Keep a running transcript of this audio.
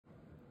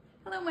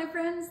Hello my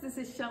friends, this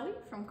is Shelly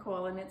from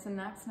Koala Knits and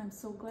Knacks and I'm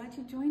so glad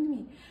you joined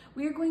me.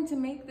 We are going to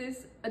make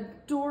this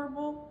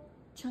adorable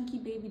chunky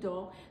baby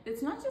doll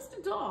that's not just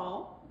a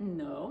doll,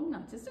 no,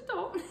 not just a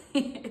doll,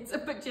 it's a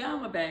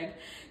pajama bag.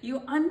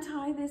 You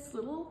untie this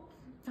little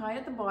tie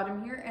at the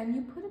bottom here and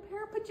you put a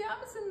pair of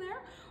pajamas in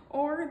there,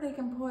 or they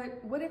can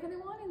put whatever they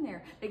want in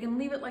there. They can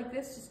leave it like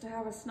this just to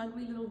have a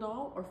snuggly little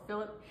doll, or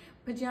fill it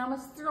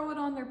pajamas, throw it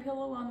on their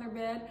pillow on their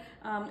bed.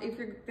 If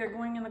they're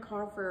going in the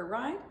car for a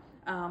ride,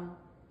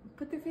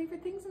 put their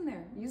favorite things in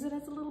there. Use it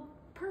as a little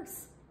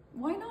purse.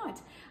 Why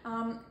not?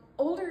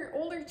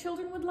 Older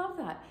children would love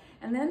that.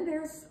 And then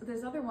there's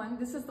this other one.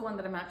 This is the one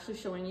that I'm actually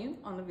showing you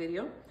on the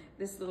video,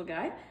 this little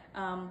guy.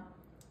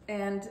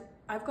 And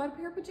I've got a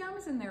pair of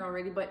pajamas in there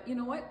already, but you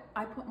know what?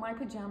 I put my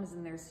pajamas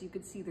in there so you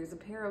could see there's a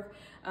pair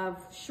of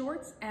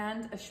shorts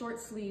and a short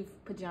sleeve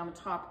pajama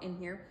top in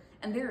here.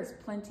 And there is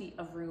plenty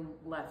of room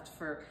left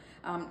for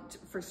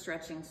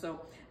stretching.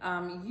 So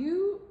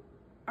you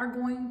are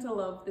going to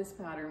love this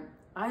pattern.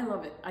 I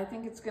love it. I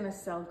think it's going to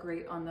sell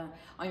great on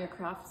your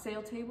craft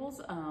sale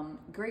tables.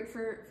 Great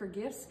for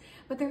gifts,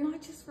 but they're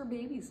not just for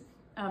babies.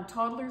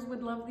 Toddlers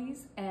would love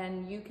these,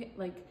 and you can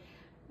like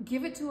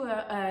give it to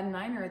a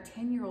 9 or a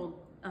 10-year-old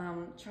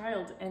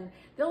child, and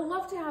they'll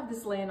love to have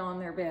this laying on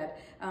their bed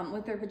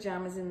with their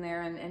pajamas in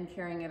there and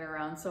carrying it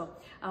around. So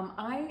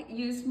I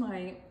used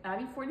my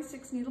Addi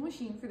 46 needle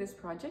machine for this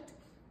project.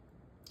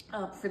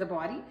 For the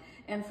body,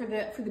 and for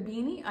the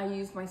beanie I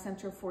used my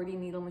Sentro 40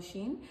 needle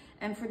machine,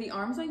 and for the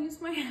arms I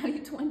used my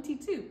Addi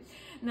 22.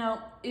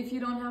 Now if you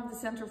don't have the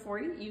Sentro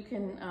 40, you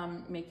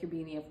can make your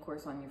beanie of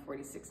course on your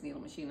 46 needle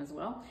machine as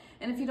well,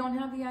 and if you don't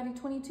have the Addi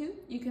 22,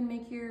 you can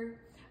make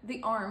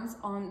the arms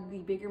on the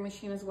bigger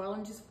machine as well,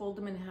 and just fold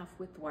them in half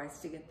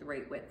widthwise to get the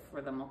right width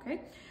for them,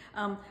 okay?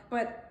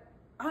 But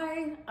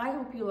I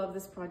hope you love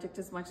this project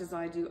as much as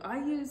I do.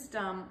 I used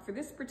for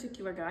this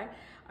particular guy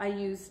I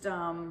used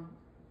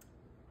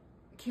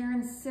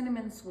Karen's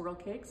cinnamon swirl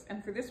cakes,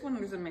 and for this one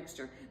there's a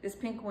mixture. This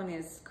pink one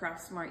is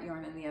Craft Smart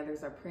yarn, and the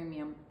others are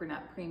premium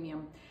Bernat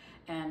premium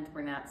and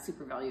Bernat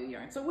super value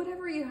yarn. So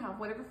whatever you have,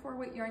 whatever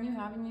 4-weight yarn you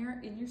have in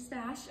your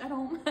stash at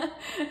home,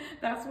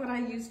 that's what I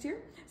used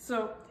here.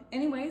 So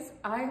anyways,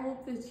 I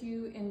hope that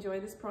you enjoy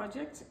this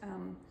project.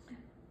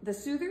 The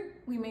soother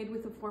we made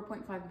with a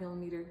 4.5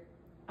 millimeter.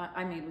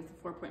 I made with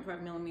a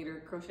 4.5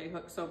 millimeter crochet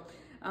hook, so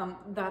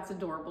that's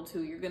adorable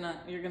too. You're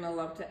gonna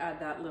love to add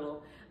that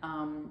little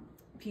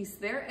piece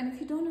there. And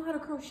if you don't know how to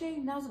crochet,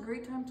 now's a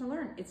great time to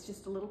learn. It's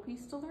just a little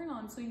piece to learn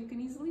on, so you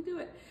can easily do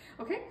it.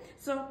 Okay,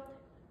 so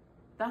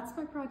that's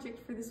my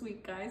project for this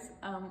week, guys.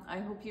 I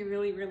hope you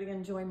really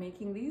enjoy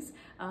making these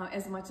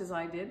as much as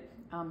I did.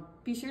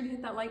 Be sure to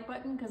hit that like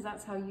button, because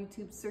that's how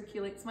YouTube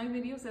circulates my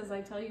videos, as I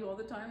tell you all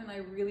the time, and I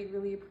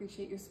really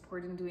appreciate your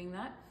support in doing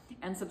that,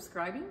 and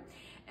subscribing.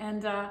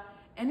 And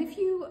if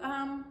you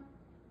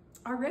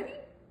are ready,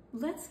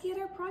 let's get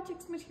our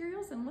projects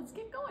materials and let's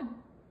get going.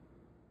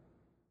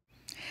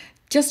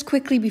 Just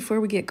quickly before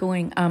we get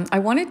going, I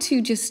wanted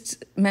to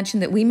just mention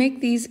that we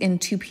make these in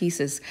 2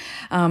 pieces,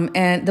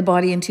 and the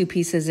body in 2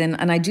 pieces.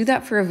 And I do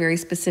that for a very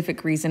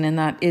specific reason, and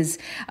that is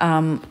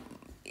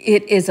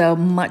it is a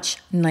much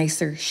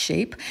nicer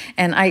shape.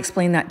 And I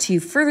explain that to you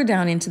further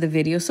down into the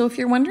video. So if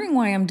you're wondering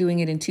why I'm doing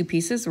it in 2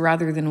 pieces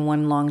rather than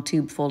one long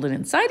tube folded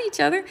inside each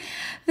other,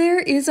 there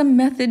is a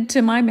method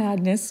to my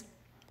madness.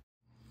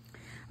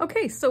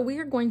 Okay, so we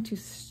are going to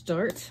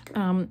start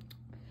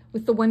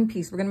with the one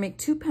piece. We're going to make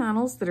 2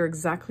 panels that are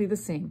exactly the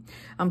same.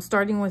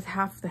 Starting with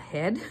half the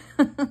head.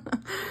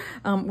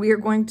 We are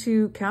going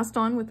to cast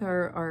on with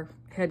our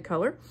head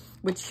color,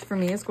 which for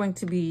me is going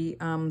to be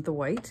the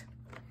white.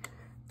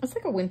 It's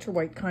like a winter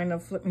white kind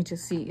of. Let me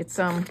just see. It's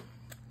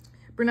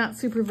Bernat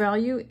Super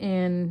Value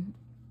in,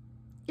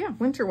 yeah,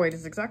 winter white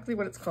is exactly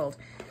what it's called.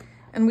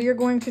 And we are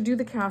going to do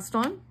the cast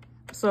on.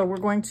 So we're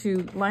going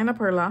to line up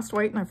our last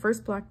white and our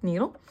first black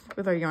needle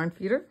with our yarn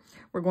feeder.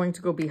 We're going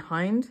to go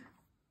behind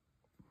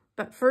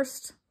that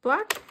first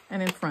black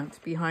and in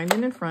front, behind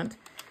and in front,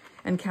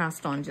 and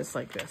cast on just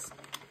like this.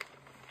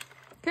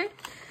 Okay,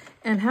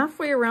 and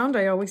halfway around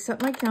I always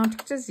set my counter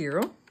to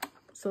 0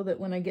 so that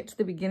when I get to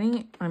the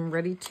beginning I'm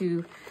ready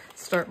to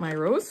start my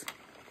rows.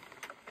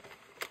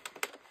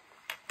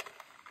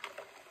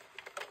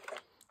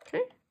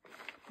 Okay,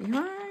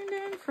 behind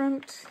and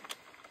front,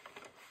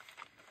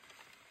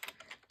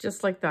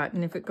 just like that.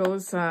 And if it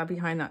goes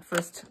behind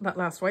that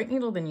last white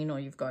needle, then you know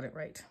you've got it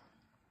right.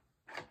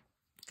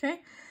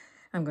 Okay,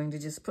 I'm going to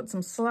just put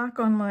some slack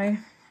on my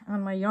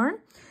yarn,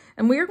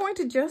 and we are going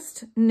to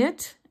just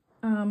knit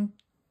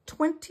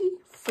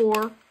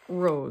 24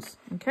 rows.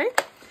 Okay,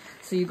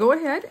 so you go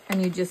ahead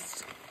and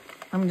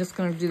I'm just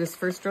going to do this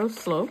first row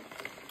slow.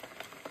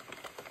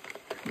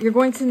 You're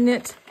going to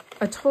knit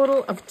a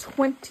total of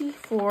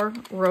 24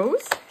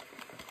 rows,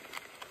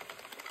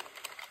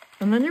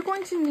 and then you're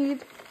going to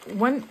need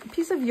one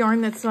piece of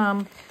yarn that's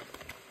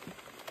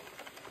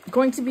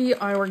going to be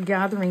our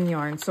gathering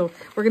yarn. So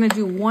we're going to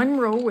do 1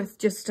 row with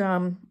just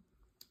a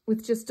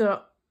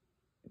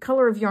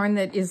color of yarn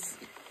that is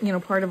you know,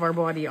 part of our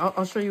body.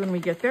 I'll show you when we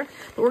get there.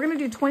 But we're going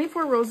to do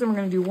 24 rows, and we're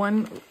going to do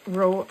 1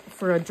 row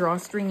for a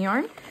drawstring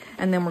yarn,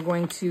 and then we're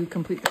going to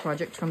complete the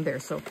project from there.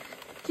 So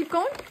keep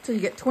going till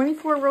you get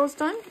 24 rows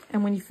done,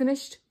 and when you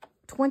finished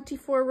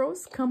 24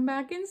 rows, come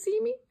back and see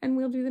me, and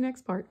we'll do the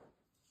next part.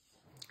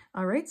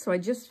 All right, so I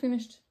just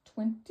finished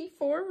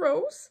 24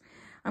 rows.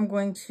 I'm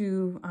going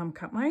to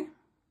cut my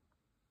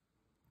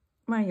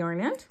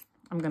yarn end.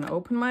 I'm going to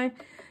open my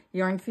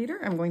yarn feeder.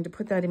 I'm going to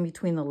put that in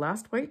between the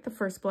last white, the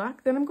first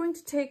black. Then I'm going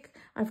to take,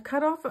 I've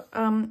cut off,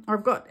 or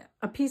I've got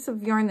a piece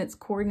of yarn that's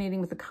coordinating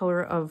with the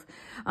color of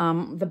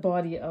the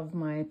body of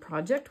my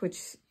project,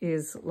 which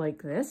is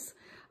like this.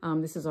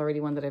 This is already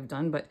one that I've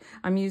done, but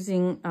I'm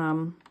using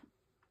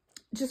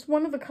just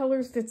one of the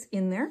colors that's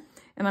in there,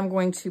 and I'm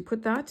going to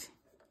put that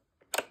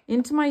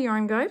into my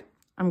yarn guide.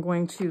 I'm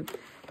going to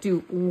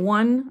do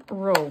 1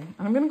 row, and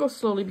I'm going to go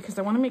slowly because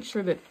I want to make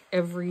sure that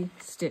every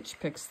stitch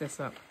picks this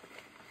up.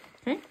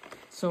 Okay,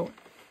 so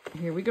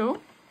here we go.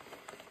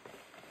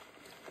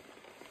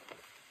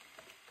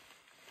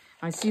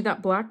 I see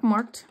that black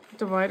marked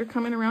divider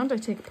coming around. I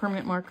take a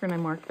permanent marker and I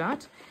mark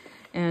that,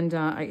 and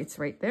it's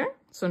right there.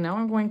 So now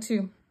I'm going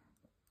to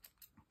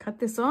cut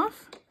this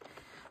off.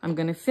 I'm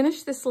going to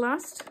finish this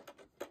last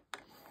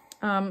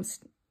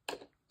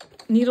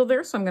needle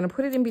there, so I'm going to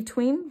put it in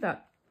between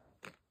that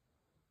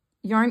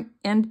yarn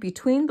end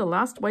between the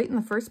last white and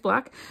the first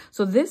black.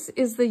 So this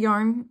is the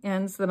yarn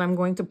ends that I'm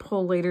going to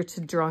pull later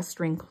to draw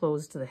string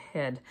close to the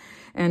head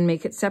and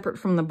make it separate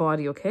from the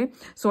body, okay?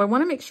 So I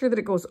want to make sure that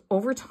it goes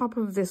over top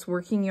of this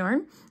working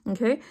yarn,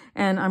 okay?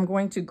 And I'm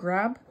going to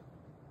grab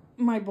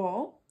my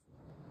ball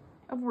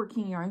of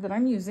working yarn that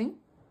I'm using,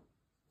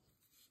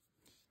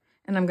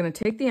 and I'm going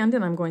to take the end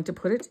and I'm going to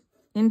put it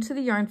into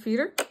the yarn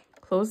feeder,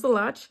 close the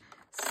latch,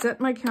 set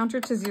my counter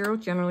to 0.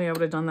 Generally, I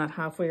would have done that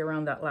halfway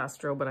around that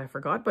last row, but I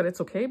forgot, but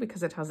it's okay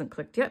because it hasn't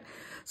clicked yet.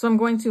 So I'm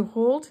going to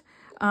hold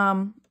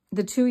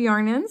the 2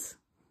 yarn ends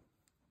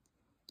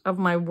of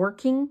my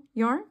working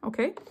yarn,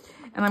 okay?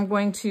 And I'm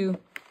going to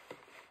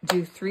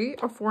do 3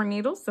 or 4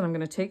 needles. Then I'm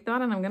going to take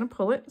that and I'm going to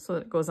pull it so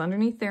that it goes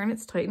underneath there and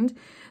it's tightened.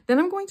 Then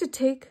I'm going to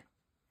take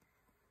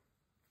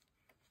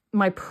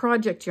my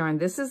project yarn.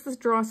 This is the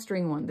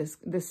drawstring one.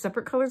 This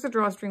separate color is a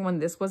drawstring one.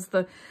 This was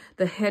the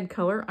head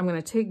color. I'm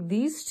going to take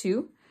these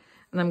 2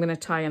 and I'm going to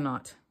tie a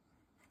knot.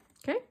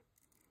 Okay?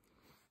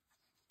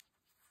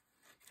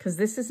 Because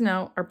this is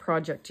now our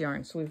project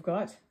yarn. So we've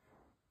got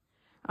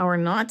our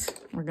knot.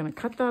 We're going to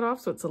cut that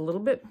off so it's a little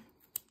bit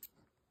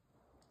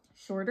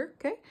shorter.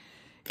 Okay?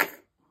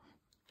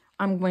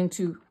 I'm going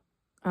to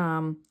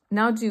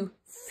now do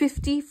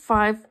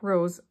 55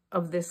 rows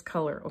of this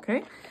color.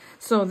 Okay?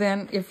 So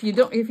then if you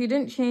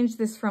didn't change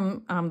this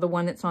from the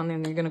one that's on there,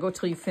 then you're going to go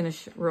till you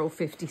finish row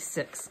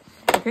 56,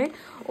 okay?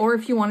 Or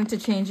if you wanted to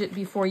change it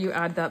before you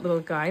add that little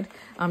guide,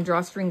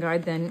 drawstring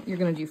guide, then you're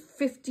going to do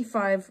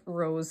 55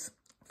 rows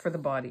for the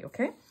body,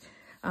 okay?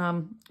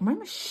 My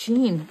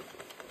machine,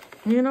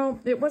 you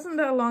know, it wasn't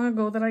that long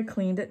ago that I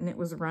cleaned it and it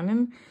was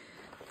running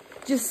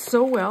just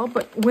so well,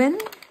 but when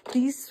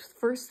these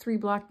first 3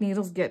 black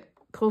needles get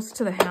close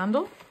to the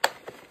handle,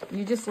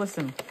 you just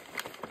listen.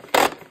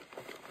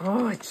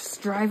 Oh, it's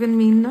just driving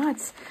me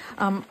nuts.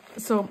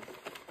 So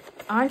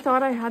I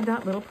thought I had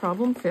that little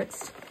problem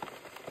fixed,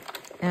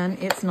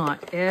 and it's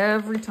not.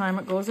 Every time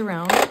it goes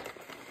around,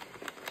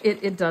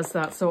 it does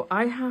that. So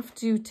I have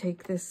to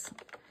take this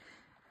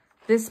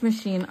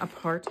machine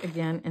apart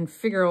again and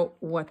figure out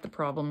what the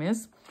problem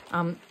is.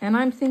 And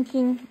I'm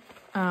thinking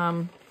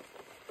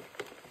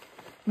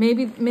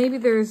maybe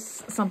there's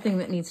something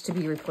that needs to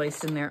be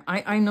replaced in there.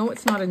 I know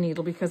it's not a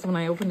needle because when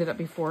I opened it up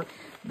before,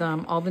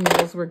 all the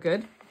needles were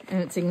good. And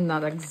it's in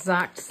that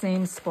exact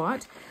same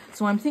spot.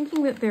 So I'm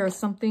thinking that there is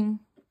something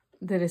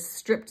that is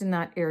stripped in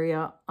that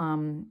area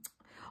on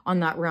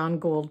that round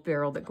gold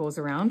barrel that goes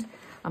around.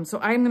 So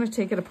I'm going to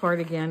take it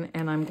apart again,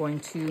 and I'm going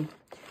to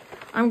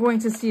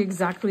see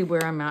exactly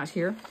where I'm at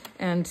here.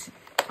 And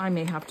I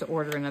may have to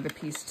order another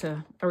piece,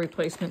 a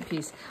replacement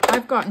piece.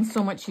 I've gotten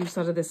so much use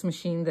out of this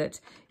machine that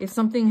if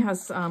something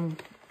has,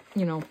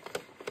 you know,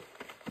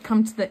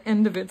 come to the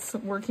end of its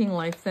working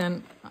life,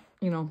 then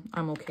you know,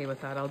 I'm okay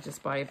with that. I'll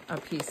just buy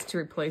a piece to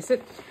replace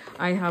it.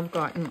 I have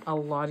gotten a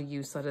lot of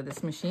use out of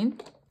this machine.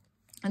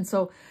 And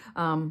so,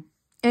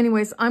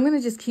 anyways, I'm going to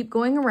just keep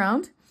going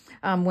around.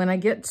 When I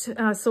get,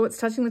 so it's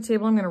touching the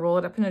table, I'm going to roll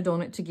it up in a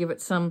donut to give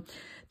it some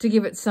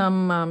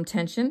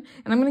tension.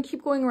 And I'm going to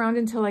keep going around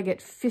until I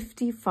get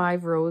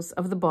 55 rows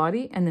of the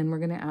body, and then we're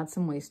going to add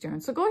some waste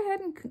yarn. So go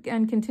ahead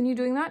and continue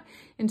doing that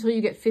until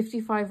you get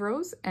 55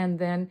 rows, and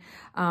then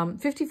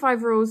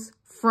 55 rows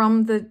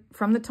from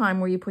the time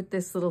where you put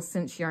this little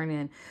cinch yarn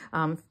in.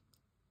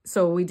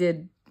 So we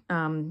did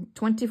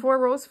 24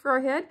 rows for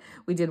our head.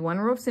 We did 1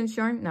 row of cinch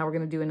yarn. Now we're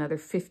going to do another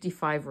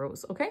 55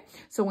 rows. Okay.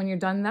 So when you're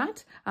done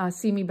that,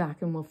 see me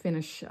back and we'll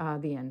finish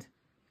the end.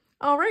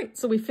 All right.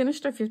 So we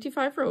finished our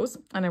 55 rows,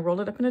 and I rolled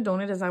it up in a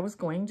donut as I was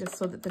going, just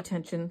so that the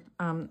tension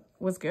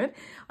was good.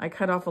 I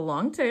cut off a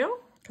long tail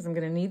because I'm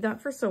going to need that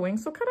for sewing.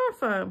 So cut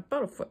off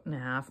about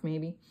 1.5 feet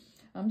maybe,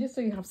 just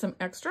so you have some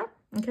extra.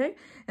 Okay,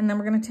 and then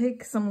we're going to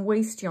take some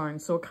waste yarn.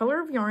 So a color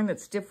of yarn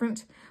that's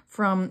different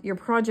from your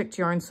project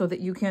yarn so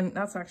that you can,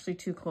 that's actually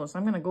too close.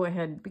 I'm going to go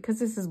ahead, because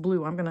this is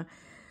blue, I'm going to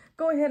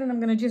go ahead and I'm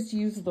going to just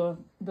use the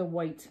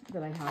white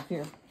that I have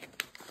here,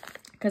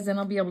 because then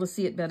I'll be able to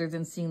see it better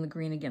than seeing the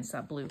green against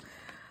that blue.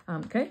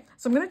 Okay,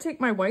 so I'm going to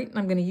take my white and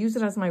I'm going to use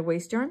it as my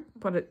waste yarn,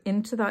 put it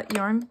into that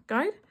yarn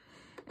guide,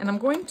 and I'm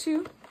going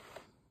to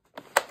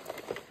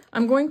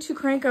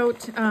crank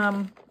out,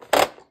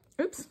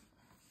 oops.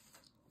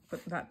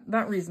 But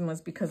that reason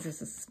was because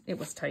it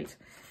was tight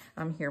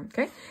here,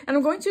 okay? And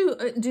I'm going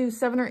to do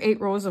 7 or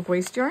 8 rows of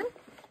waste yarn,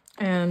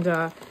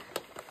 and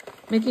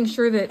making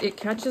sure that it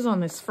catches on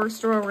this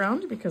first row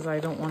around, because I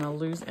don't want to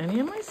lose any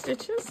of my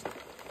stitches.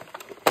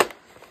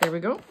 There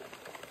we go.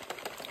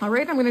 All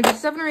right, I'm going to do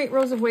 7 or 8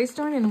 rows of waste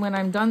yarn, and when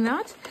I'm done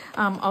that,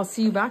 I'll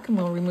see you back and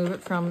we'll remove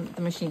it from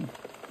the machine,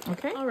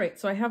 okay? All right,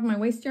 so I have my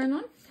waste yarn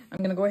on. I'm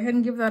going to go ahead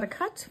and give that a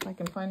cut. If I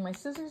can find my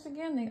scissors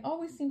again, they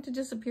always seem to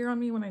disappear on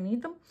me when I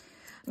need them.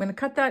 I'm going to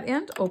cut that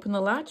end, open the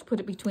latch, put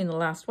it between the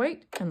last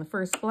white and the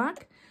first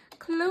black,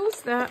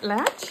 close that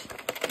latch,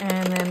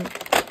 and then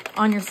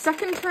on your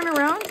second turn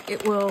around,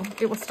 it will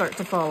start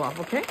to fall off,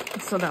 okay?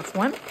 So that's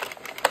 1,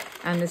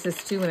 and this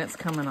is 2, and it's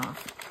coming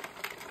off.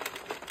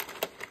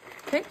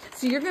 Okay,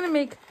 so you're going to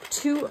make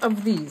 2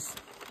 of these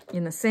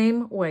in the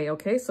same way,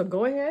 okay? So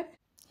go ahead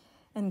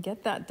and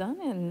get that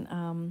done,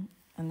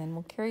 and then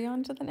we'll carry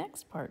on to the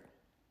next part.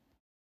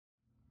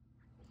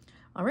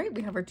 All right,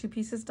 we have our 2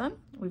 pieces done.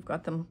 We've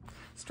got them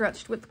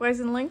stretched widthwise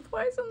and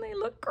lengthwise, and they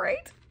look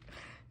great.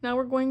 Now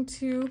we're going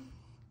to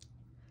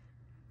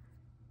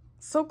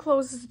sew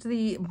close to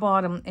the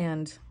bottom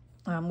end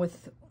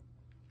with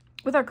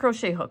our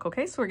crochet hook,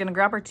 okay? So we're gonna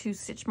grab our 2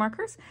 stitch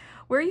markers.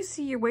 Where you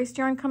see your waste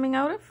yarn coming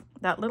out of,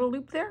 that little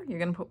loop there, you're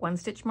gonna put 1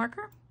 stitch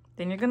marker.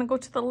 Then you're gonna go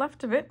to the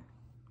left of it,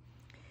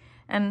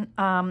 and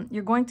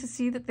you're going to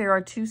see that there are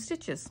 2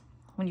 stitches.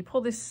 When you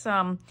pull this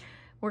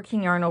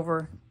working yarn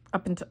over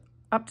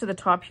up to the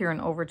top here and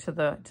over to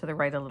the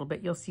right a little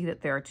bit, you'll see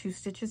that there are 2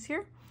 stitches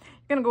here.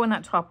 You're going to go in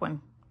that top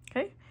one,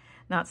 okay?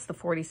 That's the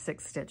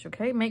 46th stitch,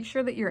 okay? Make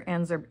sure that your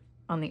ends are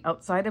on the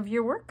outside of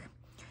your work.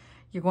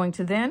 You're going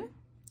to then,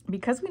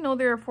 because we know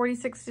there are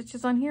 46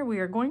 stitches on here, we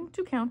are going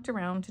to count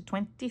around to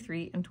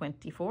 23 and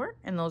 24,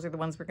 and those are the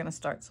ones we're going to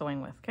start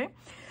sewing with, okay?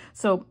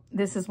 So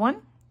this is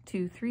 1,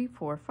 2, 3,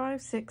 4,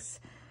 5, 6,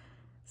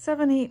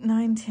 7, 8,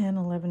 9, 10,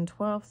 11,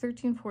 12,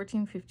 13,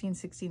 14, 15,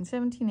 16,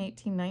 17,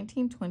 18,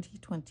 19, 20,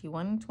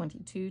 21,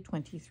 22,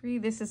 23.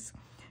 This is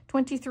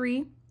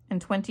 23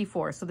 and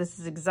 24. So this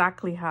is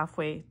exactly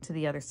halfway to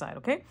the other side,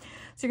 okay?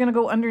 So you're going to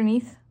go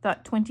underneath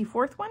that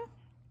 24th one.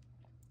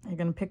 You're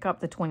going to pick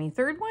up the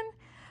 23rd one,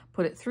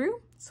 put it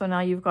through. So now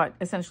you've got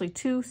essentially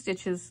 2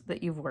 stitches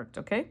that you've worked,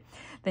 okay?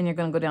 Then you're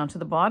going to go down to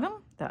the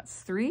bottom.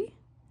 That's 3,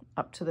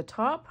 up to the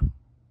top.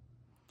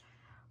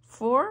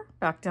 4,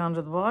 back down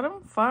to the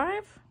bottom,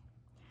 5,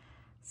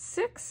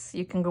 6,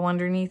 you can go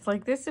underneath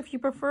like this if you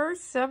prefer,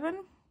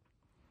 7,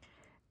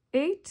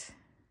 8,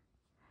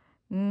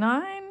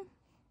 9,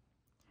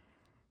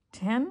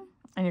 10,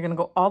 and you're going to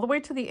go all the way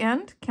to the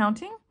end,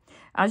 counting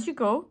as you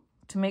go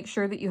to make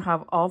sure that you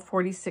have all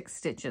 46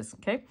 stitches,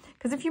 okay?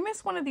 Because if you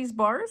miss one of these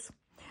bars,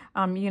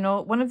 you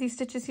know, one of these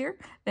stitches here,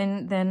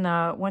 then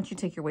once you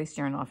take your waste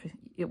yarn off,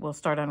 it will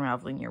start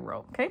unraveling your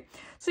row, okay?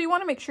 So you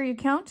want to make sure you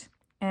count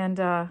and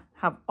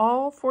have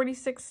all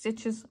 46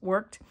 stitches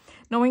worked,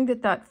 knowing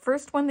that that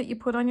first one that you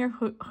put on your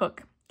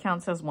hook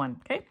counts as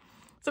 1, okay?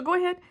 So go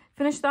ahead,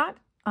 finish that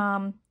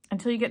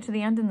until you get to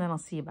the end, and then I'll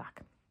see you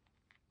back.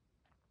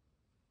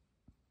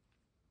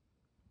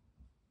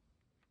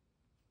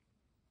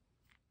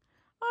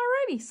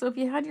 Alrighty, so if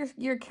you had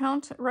your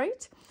count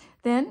right,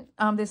 then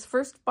this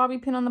first bobby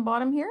pin on the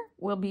bottom here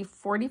will be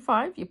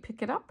 45. You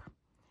pick it up,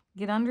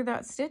 get under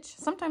that stitch.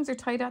 Sometimes they're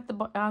tight at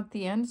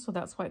the end, so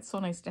that's why it's so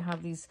nice to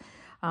have these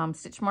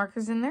stitch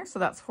markers in there. So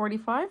that's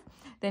 45.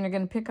 Then you're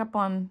going to pick up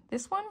on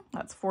this one.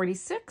 That's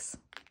 46.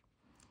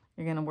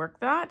 You're going to work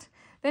that.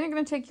 Then you're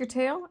going to take your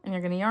tail and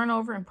you're going to yarn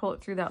over and pull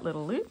it through that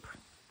little loop.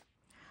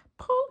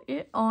 Pull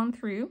it on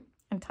through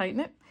and tighten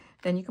it.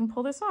 Then you can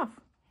pull this off.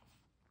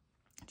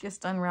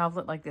 Just unravel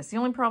it like this. The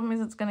only problem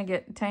is it's going to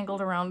get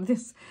tangled around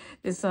this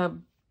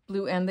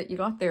blue end that you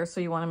got there.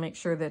 So you want to make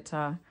sure that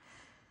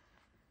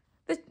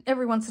that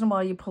every once in a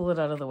while you pull it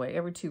out of the way,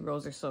 every 2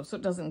 rows or so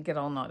it doesn't get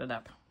all knotted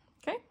up.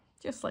 Okay,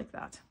 just like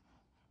that.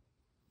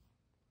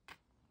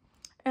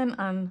 And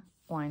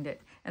unwind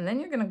it. And then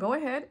you're going to go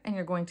ahead and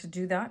you're going to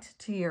do that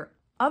to your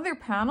other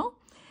panel.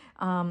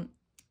 And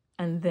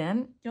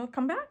then you'll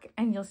come back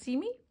and you'll see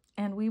me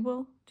and we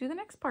will do the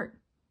next part.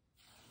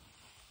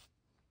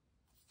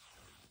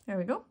 There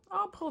we go,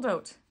 all pulled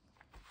out.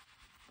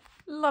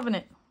 Loving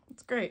it,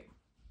 it's great.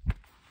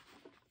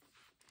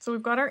 So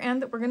we've got our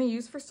end that we're going to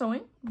use for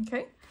sewing,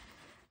 okay?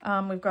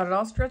 We've got it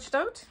all stretched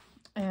out,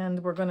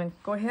 and we're going to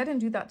go ahead and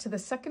do that to the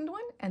second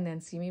one, and then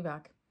see me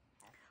back.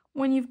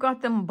 When you've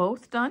got them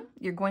both done,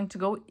 you're going to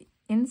go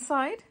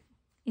inside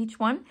each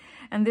one,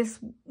 and this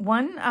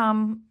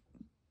one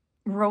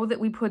row that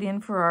we put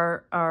in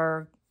for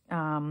our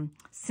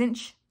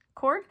cinch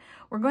cord,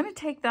 we're going to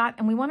take that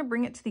and we want to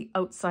bring it to the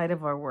outside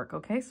of our work,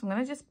 okay? So I'm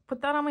going to just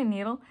put that on my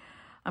needle.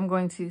 I'm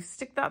going to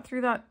stick that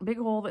through that big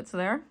hole that's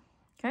there,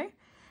 okay?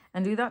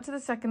 And do that to the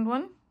second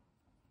one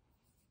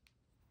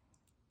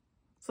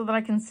so that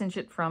I can cinch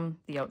it from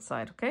the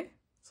outside, okay?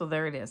 So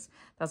there it is.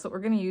 That's what we're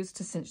going to use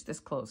to cinch this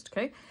closed,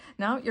 okay?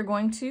 Now you're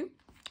going to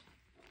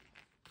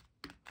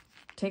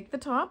take the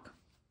top,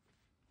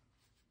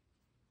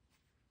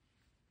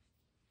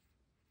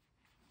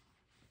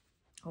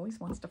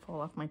 always wants to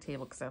fall off my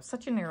table because I have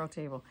such a narrow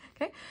table,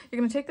 okay? You're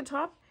going to take the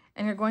top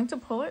and you're going to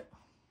pull it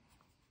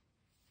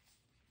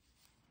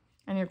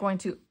and you're going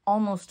to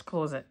almost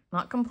close it,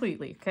 not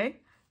completely, okay?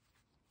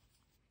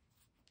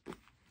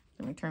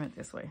 Let me turn it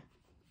this way.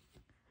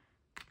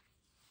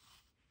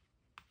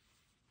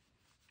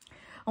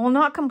 Well,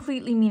 not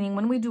completely, meaning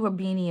when we do a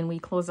beanie and we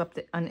close up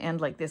an end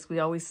like this, we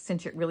always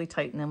cinch it really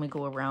tight and then we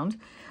go around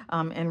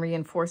and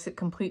reinforce it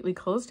completely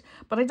closed.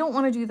 But I don't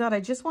want to do that. I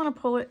just want to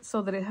pull it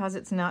so that it has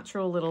its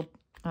natural little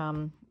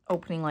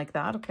opening like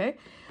that, okay?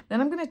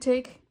 Then I'm going to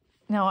take,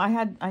 now I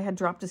had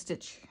dropped a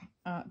stitch,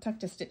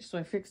 tucked a stitch, so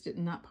I fixed it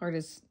and that part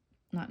is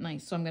not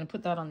nice. So I'm going to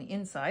put that on the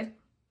inside.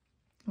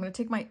 I'm going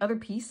to take my other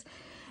piece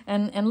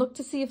and look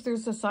to see if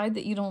there's a side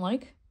that you don't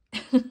like.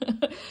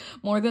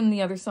 More than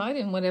the other side,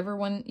 and whatever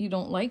one you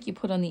don't like you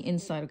put on the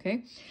inside,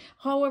 okay?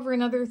 However,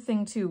 another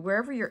thing too,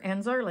 wherever your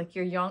ends are, like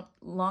your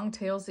long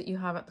tails that you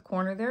have at the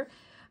corner there,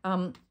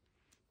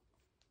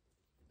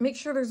 make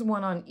sure there's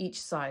one on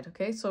each side,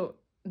 okay? So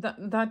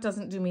that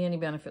doesn't do me any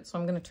benefit. So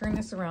I'm going to turn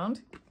this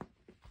around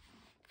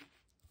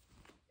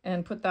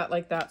and put that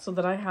like that so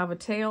that I have a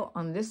tail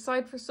on this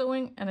side for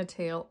sewing and a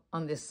tail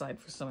on this side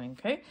for sewing,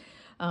 okay?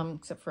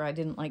 Except for I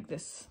didn't like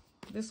this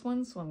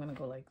one, so I'm going to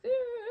go like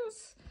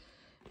this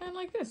and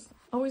like this.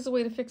 Always a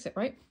way to fix it,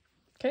 right?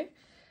 Okay.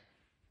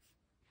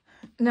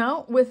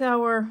 Now with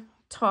our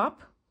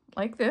top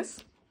like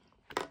this,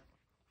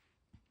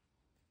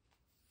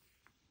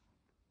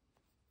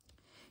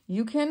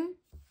 you can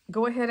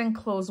go ahead and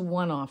close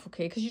one off,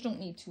 okay? Because you don't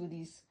need two of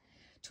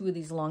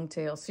these long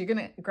tails. So you're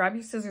gonna grab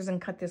your scissors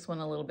and cut this one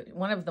a little bit,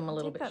 one of them a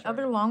little bit shorter. That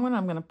other long one,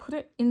 I'm gonna put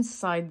it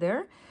inside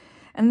there,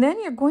 and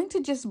then you're going to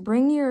just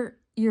bring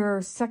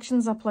your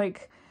sections up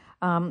like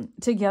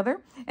together,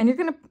 and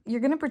you're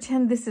gonna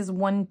pretend this is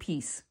one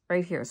piece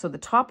right here. So the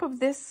top of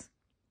this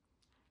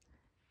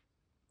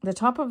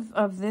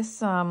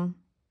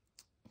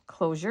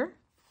closure,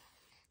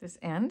 this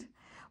end,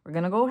 we're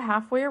gonna go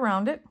halfway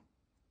around it,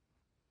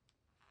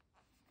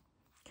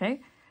 okay?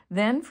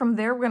 Then from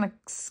there we're gonna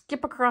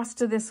skip across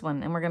to this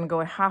one and we're gonna go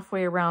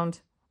halfway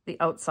around the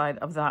outside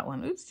of that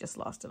one. Oops, just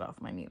lost it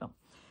off my needle.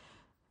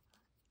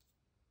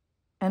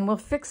 And we'll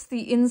fix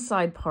the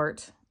inside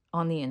part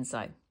on the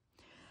inside.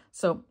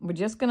 So we're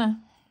just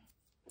gonna,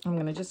 I'm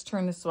gonna just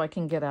turn this so I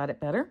can get at it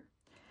better.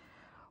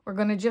 We're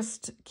gonna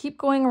just keep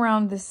going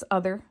around this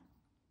other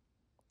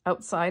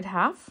outside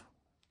half,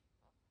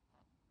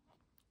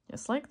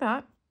 just like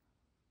that.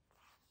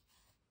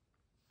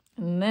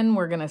 And then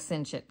we're gonna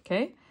cinch it,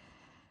 okay?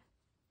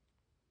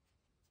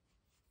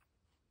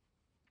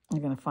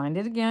 You're gonna find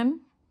it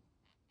again.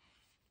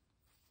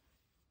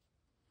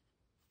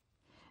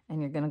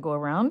 And you're gonna go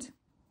around.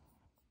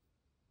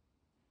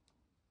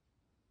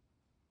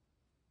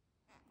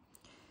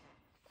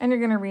 And you're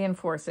going to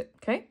reinforce it,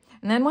 okay?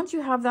 And then once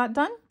you have that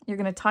done, you're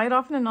going to tie it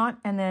off in a knot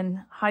and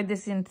then hide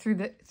this in through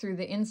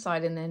the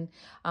inside, and then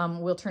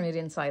we'll turn it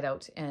inside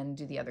out and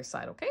do the other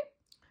side, okay?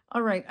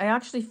 All right, I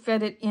actually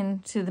fed it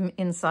into the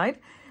inside,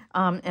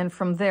 and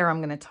from there I'm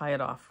going to tie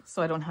it off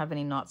so I don't have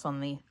any knots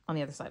on the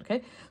other side,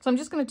 okay? So I'm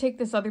just going to take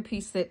this other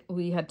piece that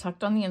we had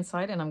tucked on the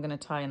inside and I'm going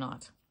to tie a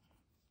knot,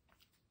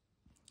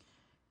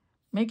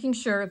 making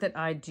sure that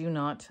I do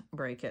not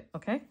break it,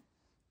 okay?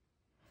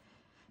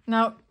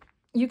 Now,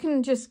 you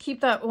can just keep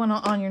that one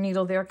on your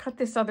needle there. Cut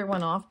this other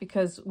one off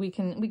because we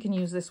can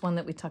use this one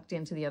that we tucked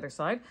into the other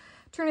side.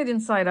 Turn it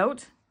inside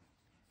out.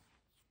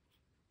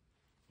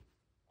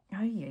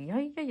 Ay, ay,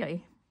 ay, ay,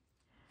 ay.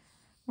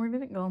 Where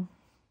did it go?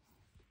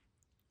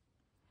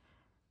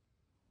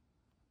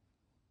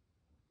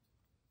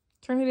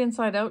 Turn it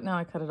inside out. Now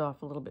I cut it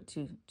off a little bit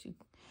too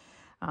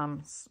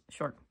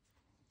short.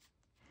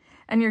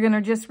 And you're going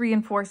to just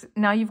reinforce.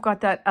 Now you've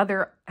got that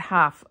other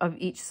half of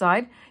each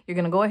side. You're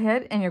going to go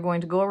ahead and you're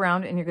going to go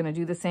around and you're going to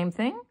do the same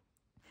thing,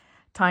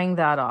 tying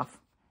that off.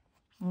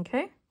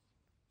 Okay?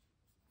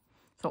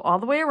 So all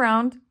the way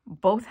around,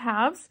 both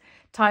halves,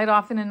 tie it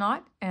off in a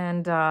knot,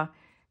 and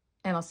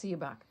I'll see you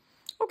back.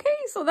 Okay,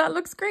 so that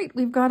looks great.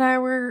 We've got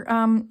our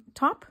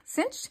top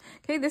cinched.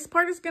 Okay, this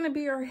part is going to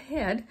be our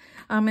head,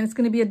 and it's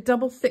going to be a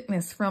double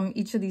thickness from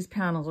each of these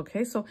panels,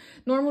 okay? So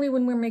normally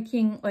when we're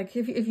making, like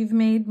if you've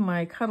made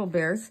my Cuddle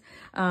Bears,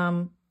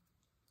 Cuddle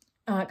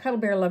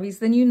Bear Lovies,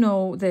 then you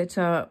know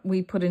that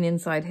we put an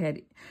inside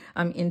head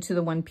into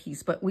the one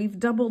piece, but we've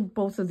doubled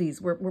both of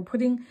these. We're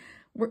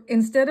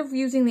instead of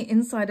using the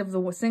inside of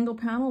the single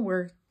panel,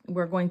 we're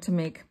going to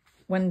make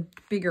one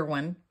bigger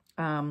one,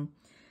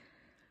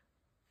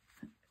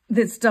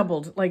 that's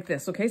doubled like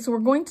this, okay? So we're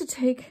going to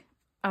take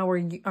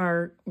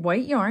our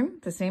white yarn,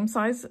 the same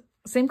size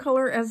same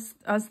color as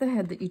the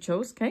head that you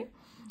chose, okay?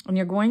 And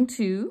you're going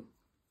to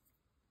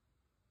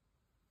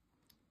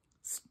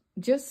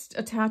just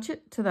attach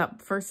it to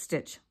that first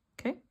stitch,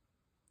 okay?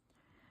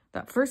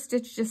 That first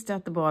stitch just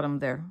at the bottom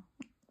there,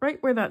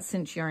 right where that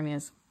cinch yarn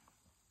is.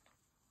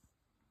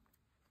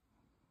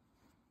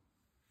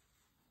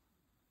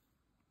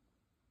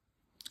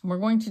 And we're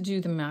going to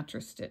do the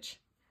mattress stitch.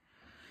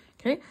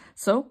 Okay,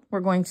 so we're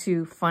going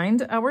to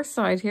find our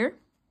side here.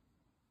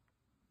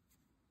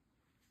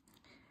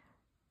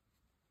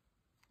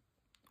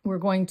 We're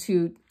going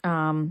to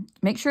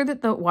make sure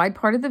that the wide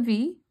part of the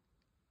V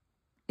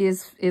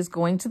is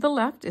going to the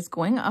left, is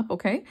going up,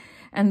 okay?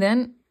 And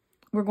then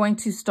we're going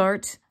to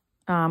start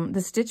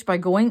the stitch by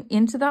going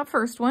into that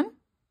first one,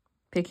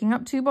 picking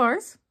up 2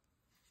 bars,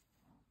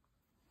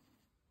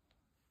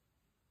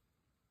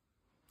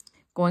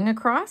 going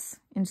across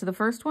into the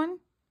first one,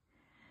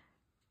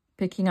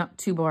 picking up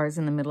 2 bars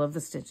in the middle of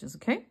the stitches,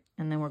 okay?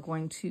 And then we're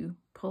going to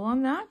pull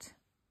on that,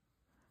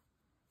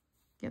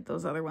 get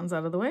those other ones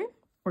out of the way.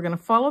 We're going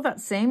to follow that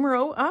same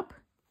row up,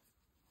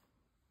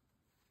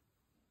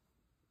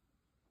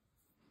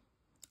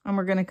 and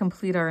we're going to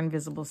complete our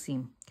invisible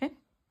seam, okay?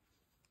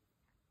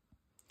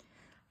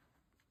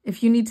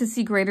 If you need to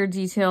see greater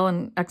detail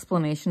and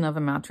explanation of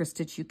a mattress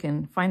stitch, you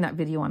can find that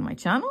video on my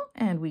channel,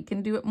 and we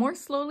can do it more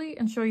slowly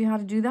and show you how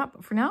to do that.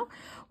 But for now,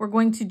 we're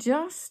going to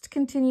just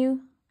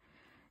continue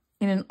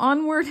in an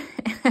onward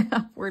and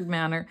upward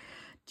manner,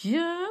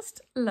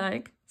 just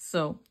like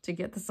so, to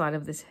get the side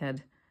of this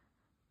head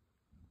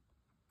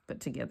put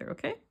together,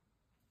 okay?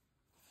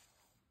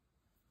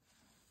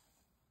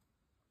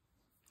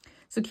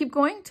 So keep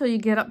going till you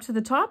get up to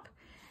the top,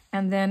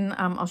 and then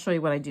I'll show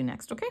you what I do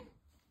next, okay?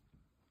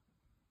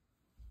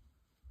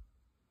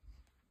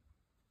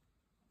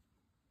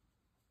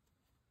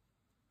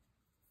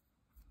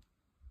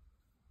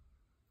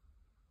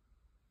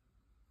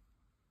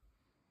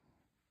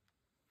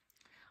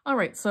 All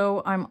right,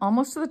 so I'm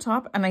almost to the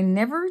top, and I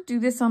never do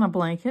this on a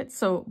blanket,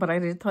 so, but I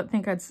did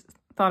think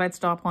thought I'd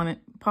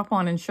pop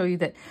on and show you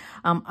that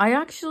I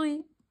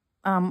actually,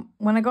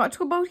 when I got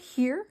to about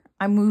here,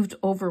 I moved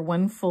over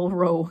 1 full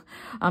row,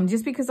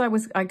 just because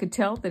I could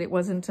tell that it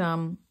wasn't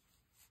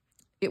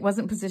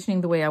positioning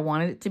the way I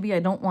wanted it to be.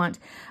 I don't want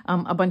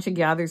a bunch of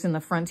gathers in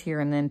the front here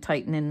and then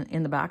tighten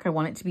in the back. I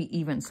want it to be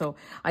even. So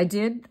I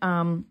did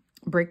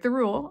break the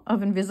rule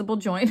of invisible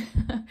joint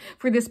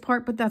for this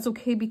part, but that's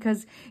okay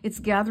because it's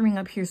gathering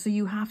up here. So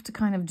you have to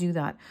kind of do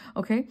that.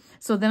 Okay.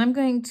 So then I'm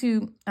going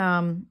to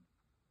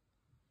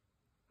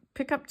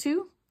pick up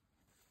 2,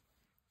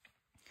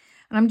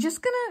 and I'm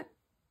just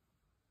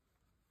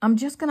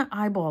gonna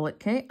eyeball it.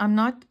 Okay.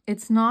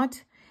 It's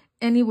not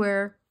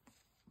anywhere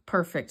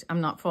perfect. I'm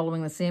not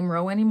following the same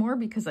row anymore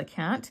because I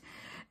can't.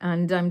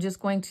 And I'm just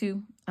going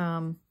to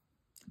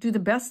do the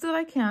best that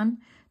I can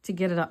to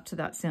get it up to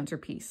that center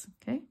piece.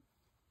 Okay.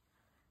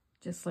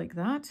 Just like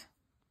that.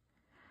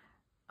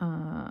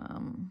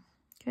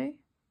 Okay.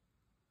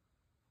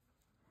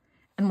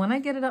 And when I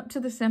get it up to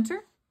the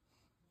center,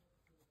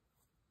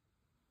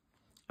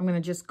 I'm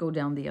going to just go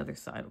down the other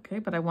side, okay?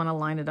 But I want to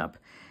line it up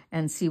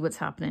and see what's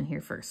happening here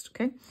first,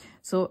 okay?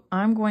 So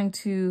I'm going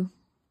to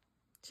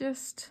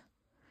just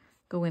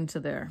go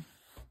into there.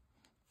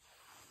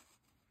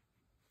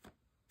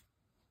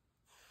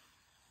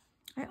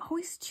 I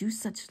always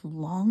choose such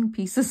long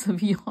pieces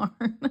of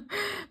yarn.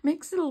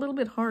 Makes it a little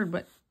bit hard,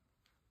 but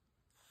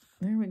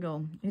there we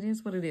go. It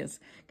is what it is.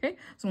 Okay,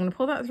 so I'm going to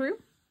pull that through.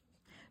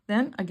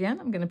 Then again,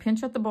 I'm going to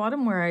pinch at the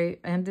bottom where I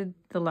ended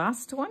the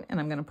last one, and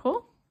I'm going to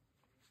pull.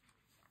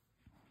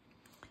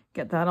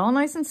 Get that all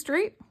nice and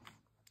straight.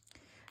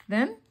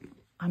 Then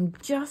I'm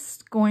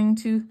just going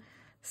to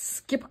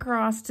skip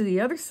across to the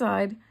other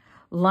side,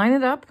 line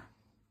it up.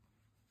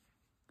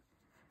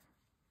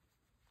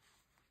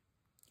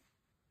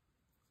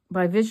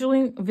 By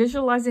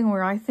visualizing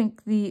where I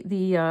think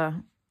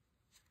the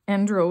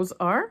end rows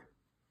are.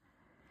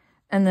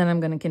 And then I'm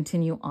going to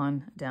continue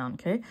on down,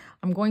 okay?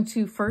 I'm going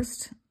to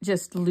first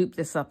just loop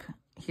this up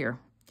here.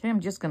 Okay,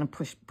 I'm just going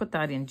to put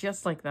that in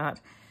just like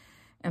that.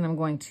 And I'm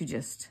going to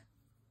just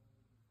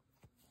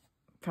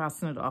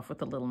fasten it off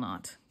with a little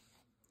knot.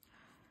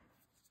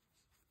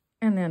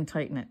 And then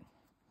tighten it,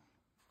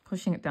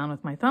 pushing it down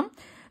with my thumb.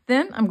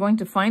 Then I'm going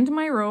to find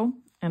my row,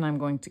 and I'm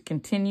going to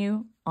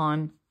continue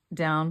on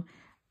down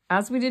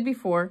as we did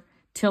before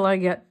till I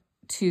get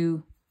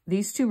to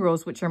these 2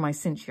 rows, which are my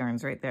cinch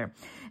yarns right there.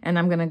 And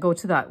I'm going to go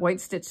to that white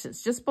stitch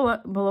that's just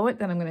below it.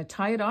 Then I'm going to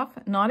tie it off,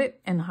 knot it,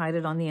 and hide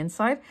it on the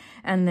inside.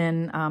 And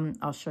then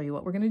I'll show you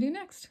what we're going to do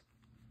next.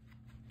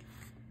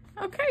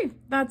 Okay,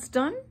 that's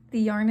done. The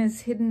yarn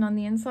is hidden on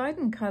the inside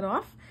and cut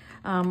off.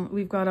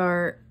 We've got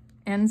our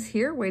ends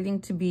here waiting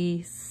to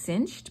be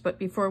cinched. But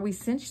before we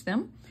cinch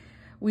them,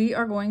 we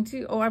are going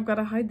to... Oh, I've got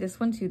to hide this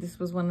one too. This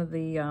was one of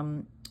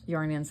the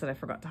yarn ends that I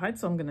forgot to hide.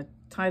 So I'm going to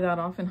tie that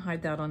off and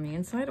hide that on the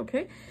inside,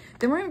 okay?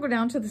 Then we're going to go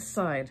down to the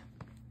side,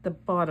 the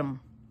bottom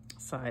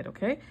side,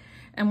 okay?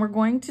 And we're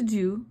going to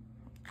do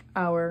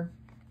our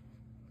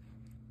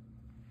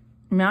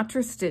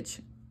mattress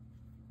stitch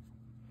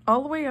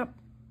all the way up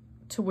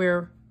to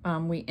where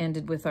we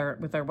ended with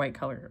our white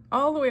color,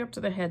 all the way up to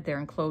the head there,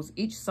 and close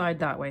each side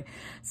that way.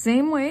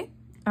 Same way,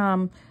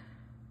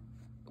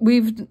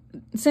 we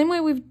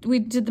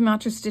did the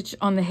mattress stitch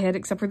on the head,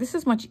 except for this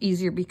is much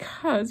easier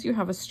because you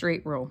have a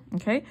straight row,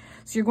 okay?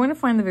 So you're going to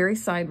find the very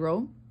side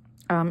row,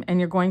 and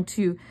you're going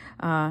to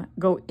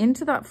go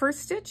into that first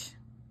stitch,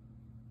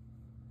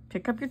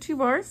 pick up your 2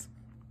 bars,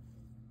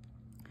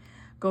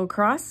 go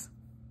across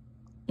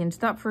into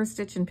that first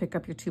stitch and pick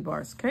up your 2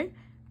 bars, okay?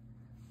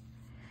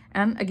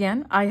 And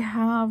again, I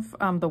have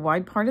the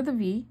wide part of the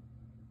V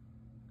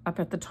up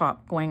at the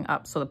top going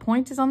up. So the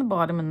point is on the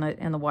bottom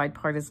and the wide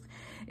part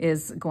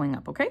is going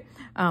up, okay?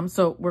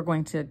 So we're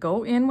going to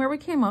go in where we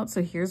came out.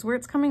 So here's where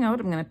it's coming out.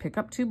 I'm going to pick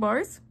up 2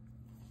 bars.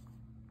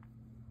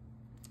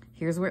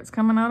 Here's where it's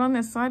coming out on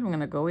this side. I'm going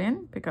to go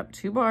in, pick up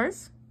 2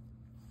 bars.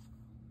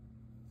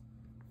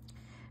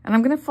 And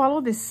I'm going to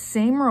follow this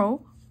same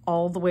row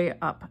all the way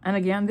up. And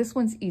again, this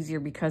one's easier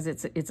because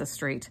it's a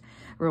straight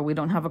row. We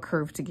don't have a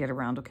curve to get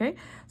around, okay?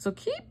 So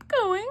keep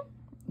going,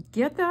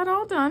 get that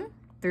all done.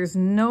 There's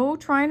no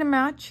trying to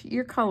match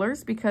your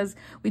colors because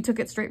we took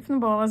it straight from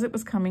the ball as it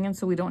was coming, and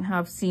so we don't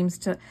have seams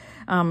to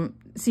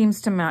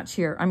match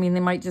here. I mean, they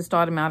might just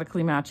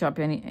automatically match up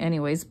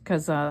anyways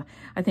because I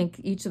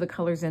think each of the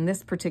colors in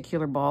this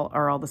particular ball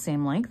are all the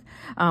same length.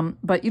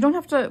 But you don't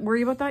have to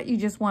worry about that. You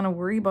just want to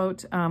worry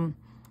about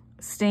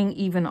staying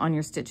even on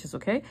your stitches,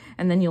 okay?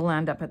 And then you'll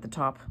land up at the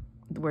top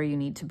where you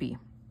need to be.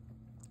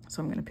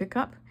 So I'm going to pick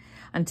up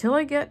until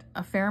I get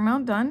a fair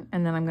amount done,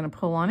 and then I'm going to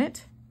pull on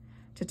it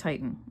to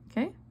tighten,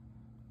 okay?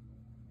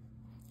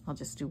 I'll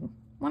just do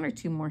 1 or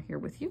 2 more here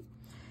with you,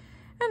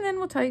 and then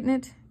we'll tighten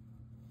it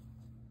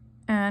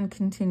and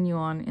continue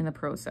on in the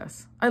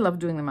process. I love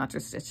doing the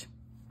mattress stitch.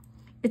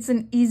 It's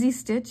an easy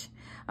stitch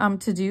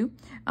to do,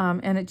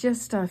 and it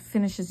just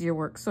finishes your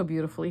work so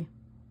beautifully.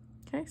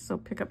 Okay, so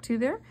pick up 2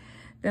 there.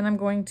 Then I'm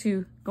going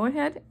to go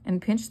ahead and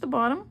pinch the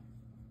bottom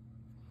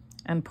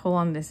and pull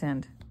on this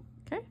end,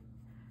 okay?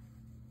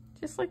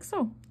 Just like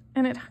so.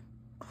 And it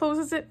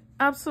closes it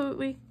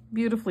absolutely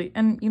beautifully.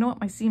 And you know what?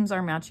 My seams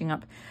are matching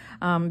up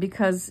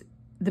because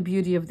the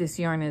beauty of this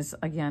yarn is,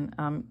 again,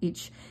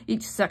 each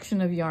section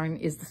of yarn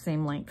is the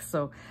same length.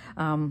 So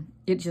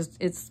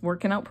it's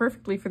working out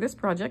perfectly for this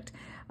project.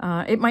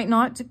 It might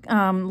not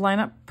line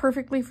up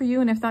perfectly for you.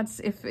 And if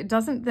it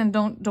doesn't, then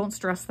don't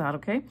stress that,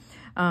 okay?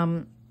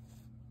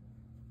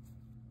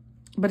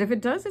 But if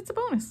it does, it's a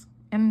bonus.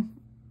 And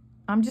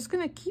I'm just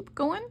going to keep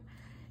going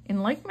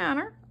in like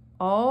manner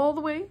all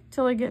the way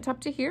till I get up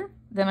to here.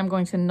 Then I'm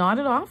going to knot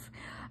it off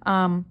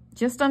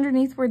just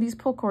underneath where these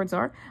pull cords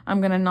are.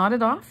 I'm going to knot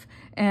it off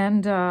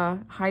and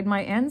hide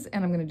my ends,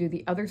 and I'm going to do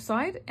the other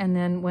side. And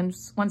then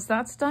once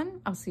that's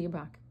done, I'll see you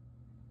back.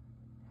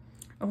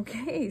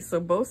 Okay, so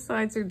both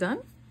sides are done.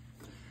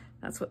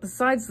 That's what the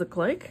sides look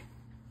like.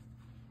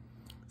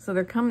 So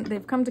they've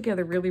come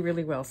together really,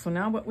 really well. So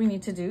now what we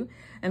need to do,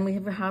 and we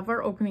have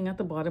our opening at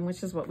the bottom,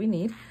 which is what we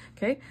need.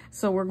 Okay,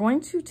 so we're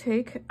going to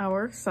take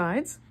our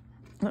sides.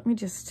 Let me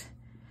just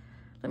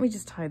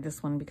hide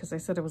this one because I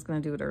said I was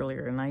going to do it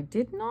earlier and I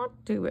did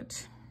not do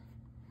it.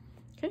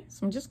 Okay,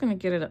 so I'm just going to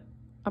get it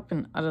up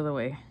and out of the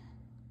way.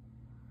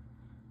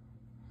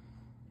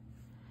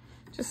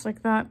 Just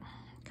like that.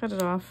 Cut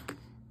it off.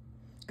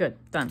 Good,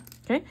 done.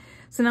 Okay,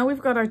 so now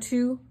we've got our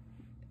 2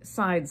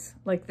 sides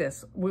like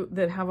this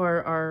that have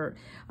our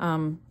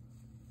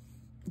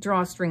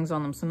drawstrings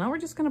on them. So now we're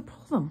just going to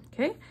pull them,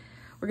 okay?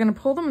 We're going to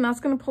pull them, and that's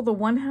going to pull the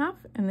 1/2,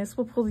 and this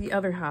will pull the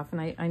other half.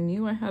 And I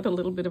knew I had a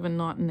little bit of a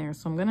knot in there,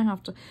 so I'm going to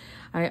have to,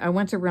 I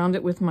went around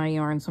it with my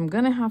yarn, so I'm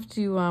going to have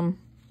to,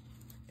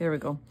 there we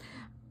go,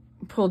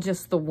 pull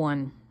just the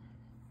one.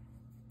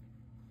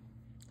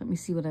 Let me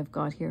see what I've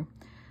got here.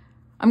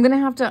 I'm going to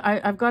have to,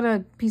 I've got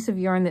a piece of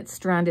yarn that's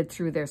stranded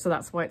through there, so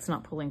that's why it's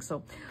not pulling.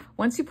 So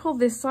once you pull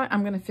this side,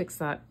 I'm going to fix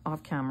that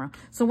off camera.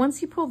 So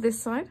once you pull this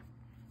side,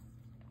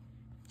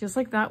 just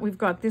like that, we've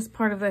got this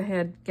part of the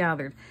head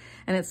gathered.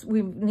 And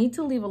we need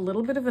to leave a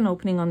little bit of an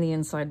opening on the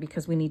inside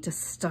because we need to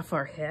stuff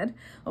our head.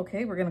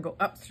 Okay, we're going to go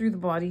up through the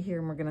body here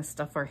and we're going to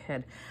stuff our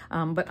head.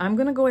 But I'm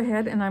going to go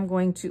ahead and I'm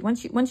going to,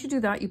 once you do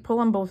that, you pull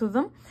on both of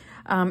them.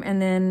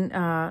 And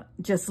then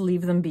just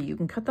leave them be. You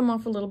can cut them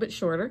off a little bit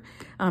shorter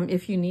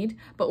if you need,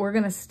 but we're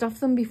going to stuff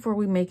them before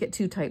we make it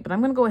too tight. But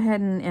I'm going to go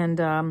ahead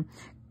and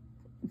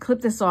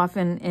clip this off,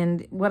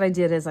 and what I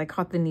did is I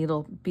caught the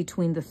needle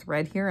between the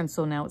thread here, and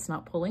so now it's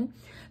not pulling.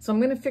 So I'm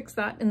going to fix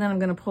that, and then I'm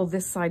going to pull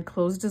this side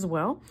closed as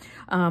well.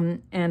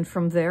 And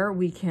from there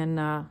we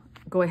can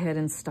go ahead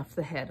and stuff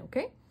the head,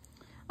 okay?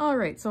 All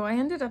right, so I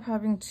ended up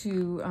having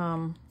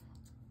to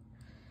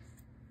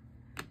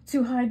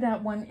hide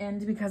that one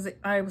end because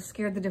I was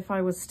scared that if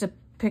I was to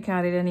pick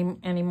at it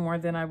any more,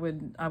 then I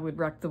would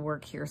wreck the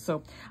work here.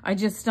 So I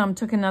just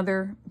took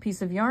another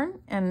piece of yarn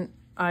and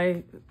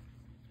I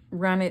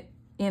ran it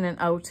in and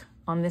out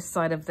on this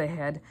side of the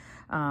head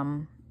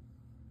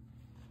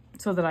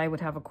so that I would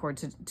have a cord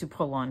to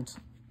pull on,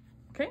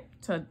 okay,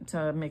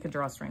 to make a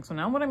drawstring. So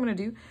now what I'm going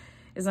to do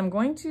is I'm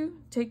going to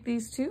take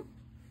these 2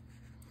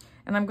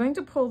 and I'm going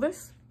to pull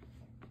this,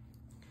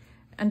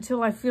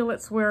 until I feel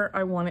it's where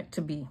I want it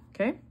to be,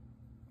 okay?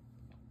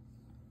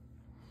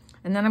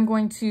 And then I'm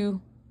going to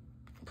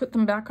put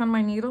them back on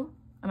my needle,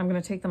 and I'm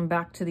going to take them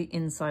back to the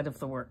inside of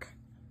the work.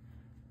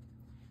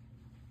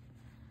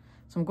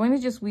 So I'm going to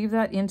just weave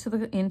that into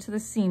the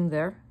seam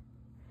there,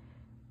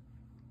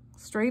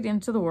 straight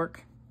into the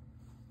work,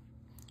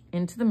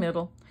 into the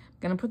middle.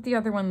 I'm going to put the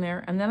other one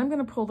there, and then I'm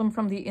going to pull them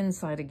from the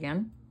inside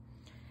again,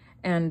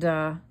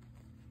 and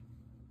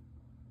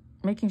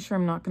making sure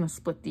I'm not going to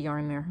split the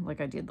yarn there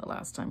like I did the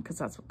last time, because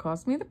that's what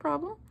caused me the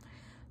problem.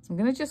 So I'm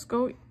going to just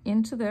go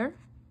into there.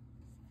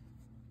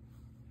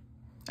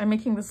 I'm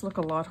making this look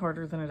a lot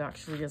harder than it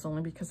actually is,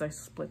 only because I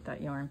split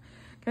that yarn.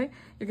 Okay,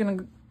 you're going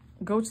to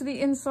go to the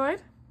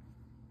inside.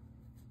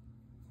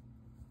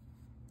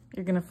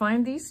 You're going to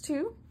find these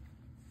two,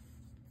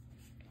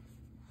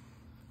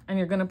 and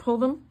you're going to pull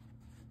them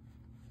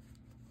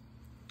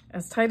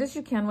as tight as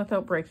you can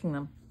without breaking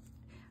them.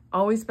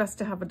 Always best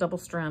to have a double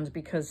strand,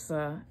 because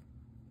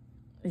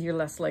you're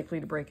less likely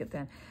to break it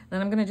then. Then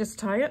I'm going to just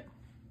tie it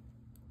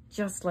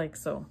just like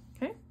so,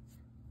 okay?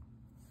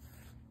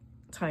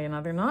 Tie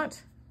another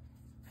knot,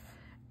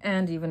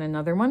 and even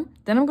another one.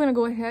 Then I'm going to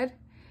go ahead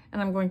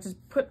and I'm going to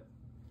put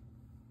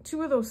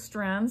two of those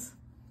strands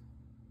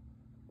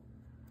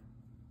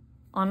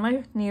on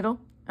my needle,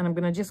 and I'm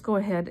going to just go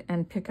ahead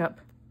and pick up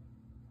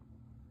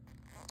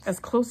as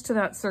close to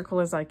that circle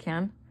as I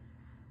can.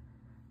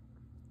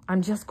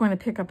 I'm just going to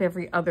pick up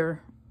every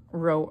other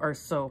row or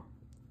so,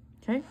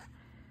 okay?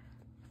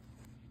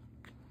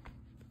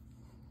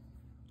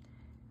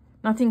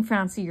 Nothing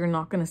fancy, you're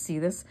not going to see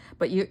this,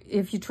 but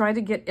if you try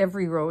to get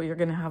every row, you're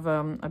going to have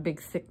a big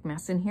thick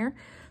mess in here.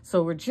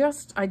 So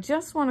I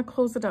just want to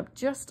close it up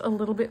just a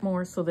little bit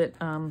more so that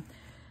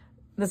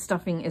the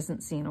stuffing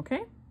isn't seen, okay?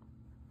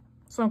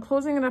 So I'm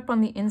closing it up on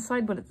the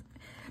inside, but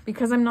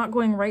because I'm not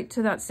going right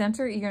to that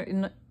center, you're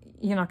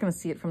not going to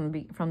see it from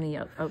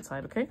the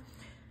outside, okay?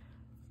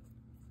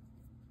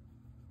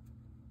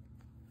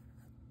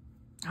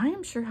 I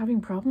am sure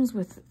having problems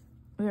with,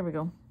 there we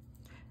go.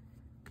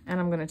 And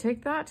I'm going to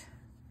take that,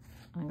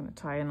 I'm going to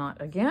tie a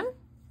knot again,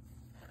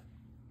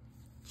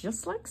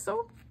 just like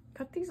so.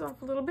 Cut these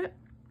off a little bit.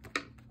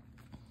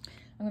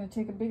 I'm going to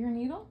take a bigger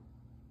needle.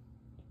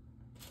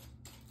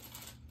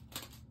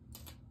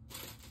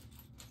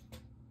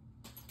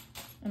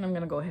 And I'm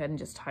going to go ahead and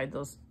just hide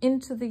those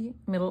into the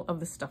middle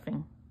of the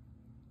stuffing.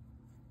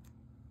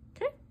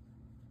 Okay.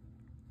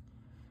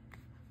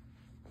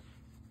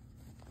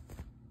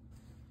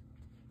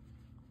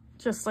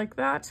 Just like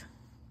that.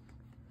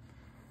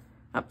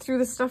 Up through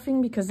the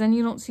stuffing, because then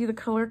you don't see the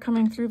color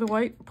coming through the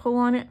white. Pull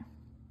on it,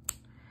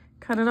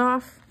 cut it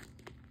off,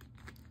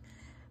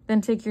 then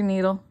take your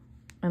needle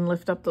and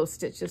lift up those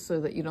stitches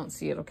so that you don't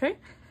see it, okay?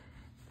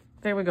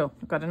 There we go.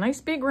 We've got a nice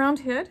big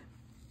round head.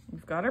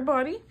 We've got our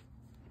body,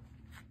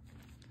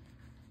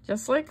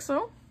 just like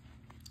so.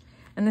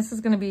 And this is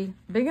going to be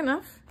big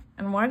enough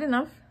and wide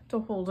enough to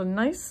hold a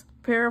nice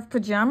pair of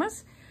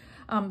pajamas.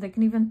 They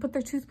can even put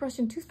their toothbrush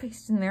and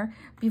toothpaste in there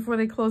before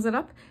they close it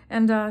up,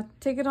 and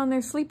take it on their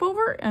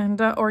sleepover,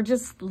 and or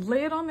just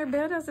lay it on their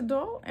bed as a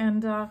doll,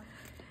 and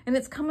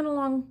it's coming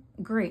along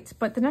great.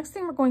 But the next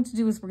thing we're going to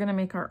do is we're going to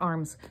make our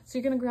arms. So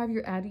you're going to grab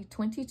your Addi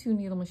 22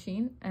 needle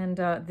machine and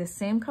the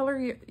same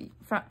color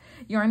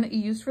yarn that you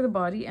used for the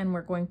body, and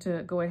we're going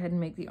to go ahead and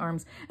make the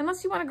arms.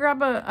 Unless you want to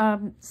grab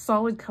a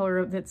solid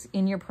color that's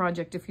in your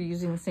project, if you're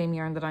using the same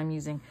yarn that I'm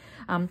using.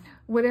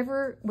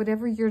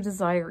 Whatever your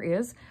desire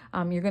is,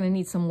 you're going to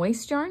need some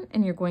waste yarn,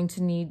 and you're going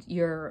to need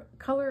your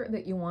color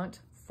that you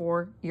want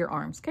for your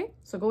arms, okay?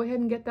 So go ahead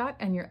and get that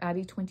and your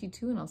Addi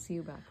 22, and I'll see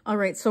you back. All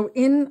right, so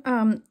in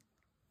on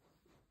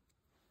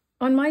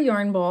my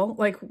yarn ball,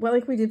 like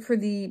we did for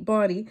the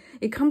body,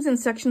 it comes in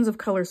sections of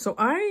color. So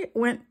I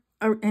went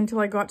until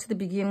I got to the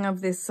beginning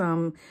of this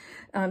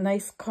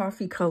nice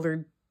coffee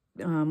colored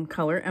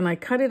color, and I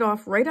cut it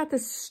off right at the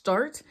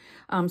start,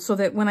 so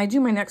that when I do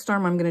my next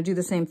arm, I'm going to do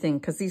the same thing,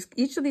 because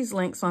each of these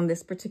lengths on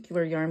this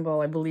particular yarn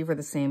ball, I believe, are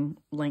the same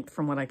length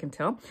from what I can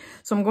tell.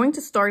 So I'm going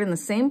to start in the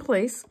same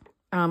place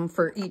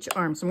for each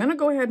arm. So I'm going to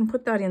go ahead and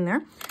put that in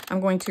there.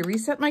 I'm going to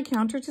reset my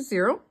counter to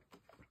 0.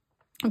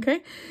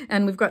 Okay,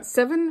 and we've got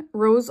 7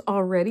 rows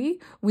already.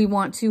 We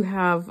want to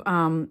have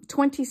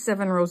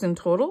 27 rows in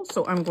total.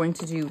 So I'm going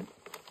to do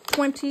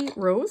 20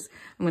 rows.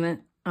 I'm going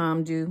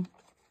to do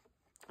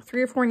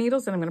 3 or 4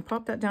 needles, and I'm going to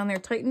pop that down there,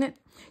 tighten it.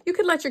 You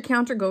could let your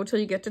counter go till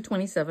you get to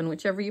 27,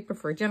 whichever you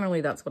prefer.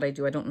 Generally, that's what I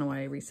do. I don't know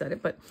why I reset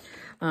it, but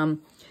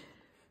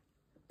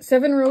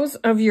 7 rows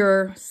of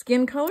your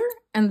skin color,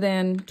 and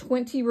then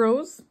 20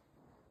 rows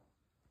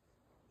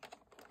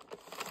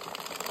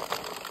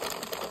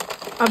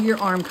of your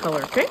arm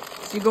color, okay?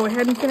 So you go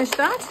ahead and finish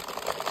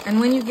that, and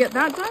when you get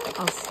that done,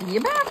 I'll see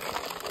you back.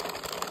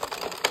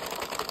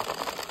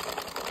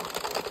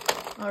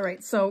 All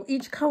right, so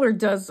each color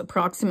does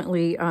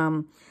approximately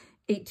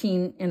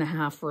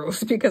 18.5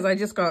 rows, because I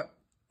just got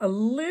a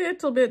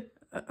little bit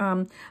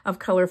of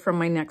color from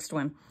my next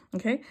one,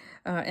 okay?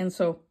 And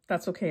so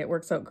that's okay, it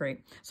works out great.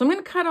 So I'm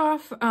gonna cut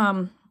off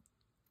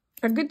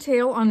a good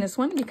tail on this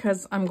one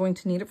because I'm going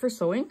to need it for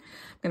sewing.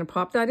 I'm going to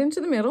pop that into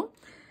the middle.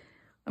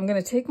 I'm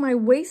going to take my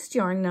waste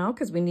yarn now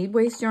because we need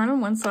waste yarn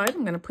on one side.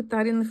 I'm going to put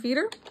that in the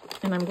feeder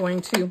and I'm going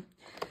to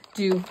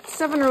do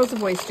 7 rows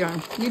of waste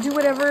yarn. You do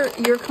whatever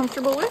you're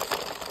comfortable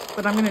with,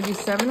 but I'm going to do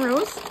 7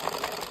 rows.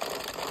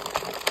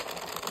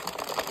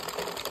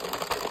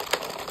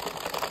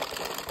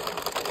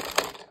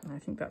 I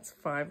think that's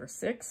 5 or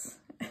 6.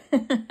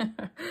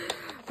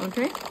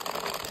 Okay,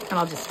 and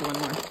I'll just do one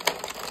more.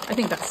 I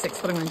think that's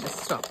 6, but I'm going to just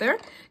stop there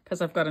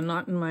because I've got a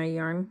knot in my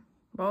yarn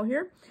ball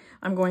here.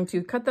 I'm going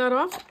to cut that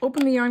off,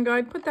 open the yarn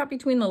guide, put that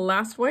between the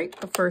last white,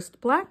 the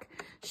first black,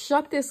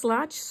 shut this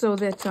latch so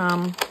that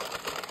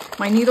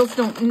my needles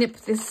don't nip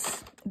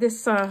this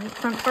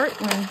front part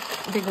when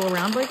they go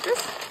around like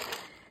this.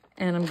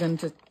 And I'm going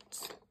to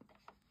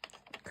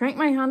crank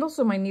my handle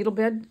so my needle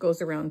bed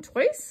goes around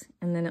twice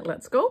and then it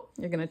lets go.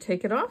 You're going to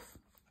take it off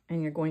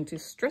and you're going to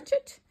stretch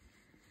it.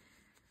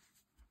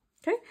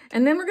 Okay,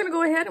 and then we're going to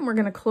go ahead and we're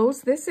going to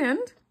close this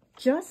end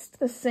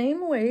just the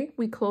same way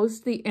we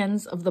closed the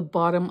ends of the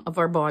bottom of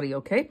our body,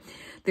 okay?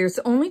 There's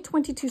only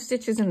 22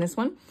 stitches in this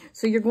one.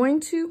 So you're going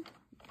to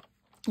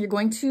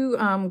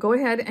go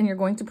ahead and you're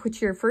going to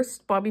put your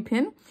first bobby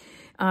pin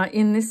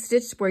in this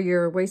stitch where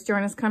your waste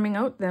yarn is coming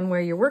out, then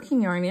where your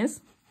working yarn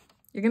is.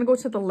 You're going to go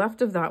to the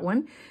left of that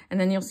one, and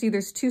then you'll see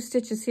there's 2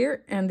 stitches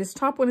here, and this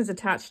top one is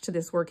attached to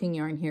this working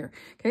yarn here,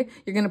 okay?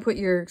 You're going to put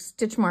your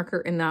stitch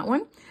marker in that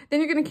one. Then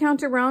you're going to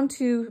count around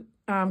to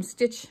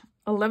stitch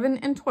 11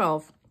 and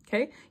 12,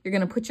 okay? You're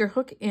going to put your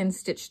hook in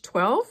stitch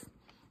 12,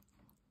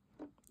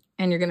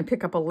 and you're going to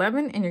pick up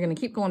 11, and you're going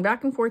to keep going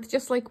back and forth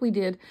just like we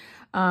did,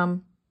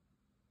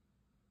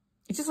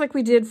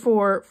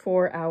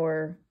 for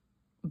our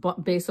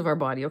base of our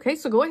body, okay?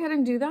 So go ahead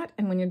and do that,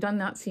 and when you're done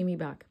that, see me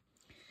back.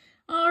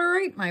 All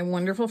right, my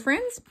wonderful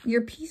friends,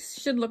 your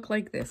piece should look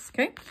like this,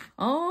 okay?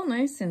 All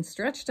nice and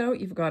stretched out.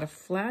 You've got a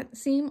flat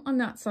seam on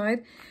that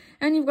side,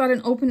 and you've got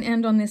an open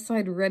end on this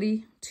side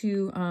ready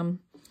to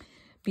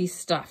be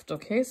stuffed,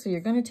 okay? So you're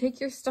going to take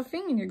your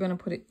stuffing and you're going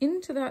to put it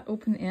into that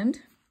open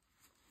end.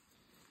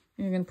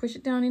 And you're going to push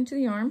it down into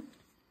the arm.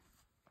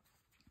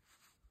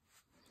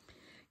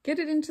 Get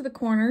it into the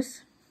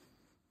corners,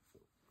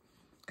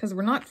 because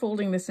we're not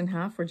folding this in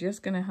half. We're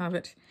just going to have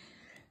it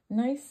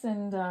nice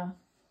and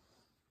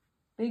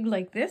big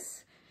like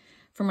this.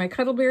 For my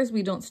cuddle bears,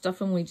 we don't stuff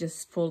them, we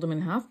just fold them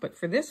in half. But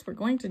for this, we're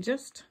going to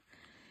just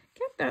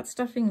get that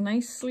stuffing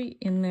nicely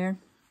in there.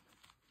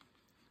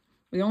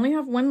 We only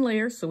have 1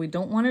 layer, so we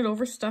don't want it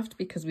overstuffed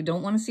because we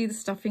don't want to see the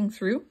stuffing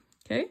through,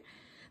 okay?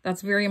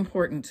 That's very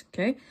important,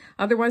 okay?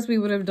 Otherwise, we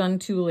would have done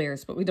 2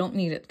 layers, but we don't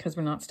need it because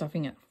we're not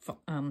stuffing it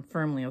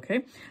firmly,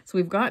 okay? So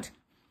we've got,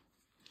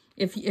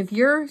 if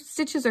your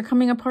stitches are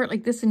coming apart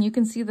like this and you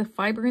can see the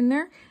fiber in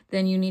there,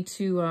 then you need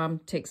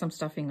to take some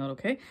stuffing out,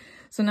 okay?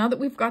 So now that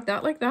we've got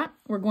that like that,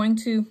 we're going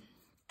to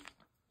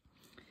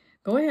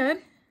go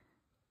ahead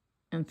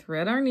and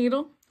thread our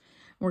needle.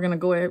 We're going to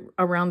go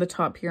around the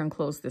top here and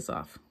close this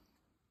off.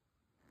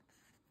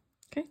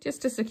 Okay,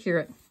 just to secure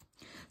it.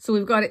 So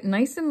we've got it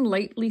nice and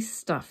lightly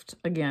stuffed.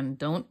 Again,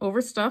 don't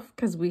overstuff,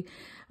 because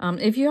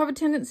if you have a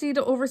tendency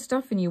to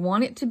overstuff and you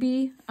want it to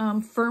be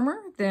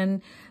firmer,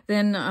 then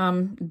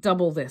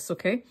double this,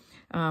 okay?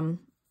 And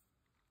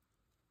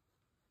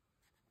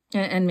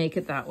make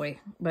it that way.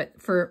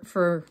 But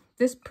for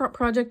this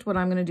project, what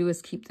I'm going to do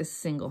is keep this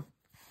single.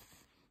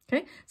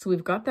 Okay, so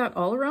we've got that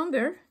all around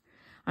there.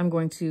 I'm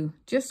going to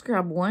just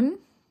grab 1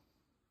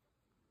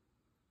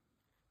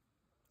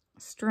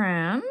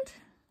 strand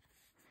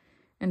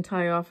and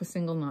tie off a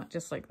single knot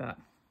just like that.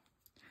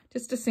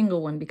 Just a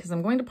single one, because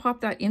I'm going to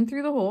pop that in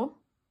through the hole.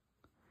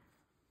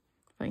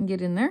 If I can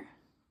get in there.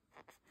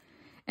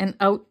 And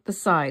out the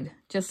side,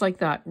 just like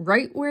that,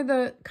 right where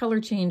the color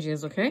change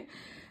is, okay?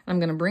 I'm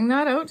going to bring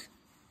that out.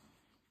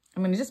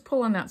 I'm going to just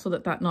pull on that so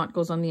that that knot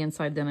goes on the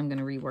inside. Then I'm going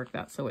to rework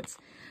that so it's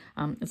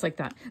like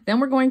that. Then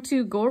we're going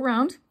to go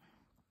around.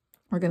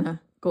 We're going to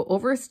go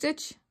over a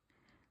stitch,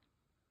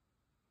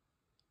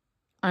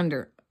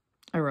 under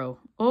a row,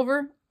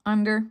 over,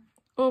 under,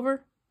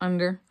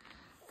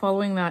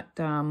 following that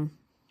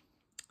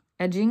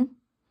edging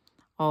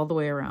all the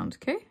way around,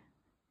 okay?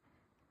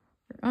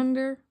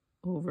 Under,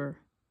 over,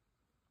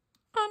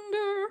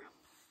 under,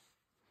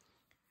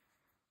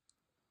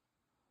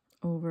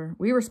 over.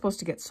 We were supposed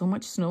to get so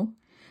much snow.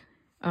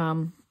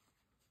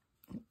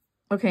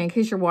 Okay, in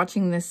case you're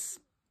watching this,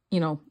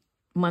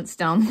 months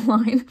down the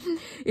line,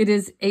 it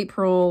is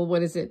April,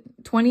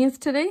 20th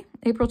today?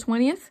 April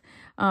 20th,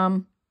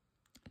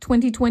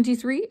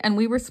 2023, and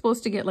we were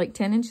supposed to get like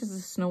 10 inches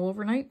of snow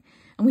overnight,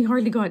 and we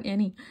hardly got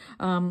any.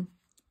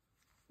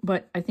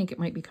 But I think it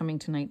might be coming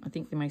tonight. I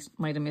think they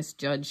might have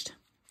misjudged.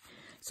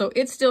 So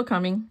it's still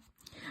coming.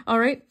 All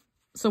right,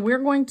 so we're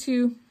going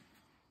to...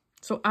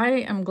 So I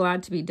am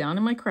glad to be down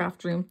in my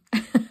craft room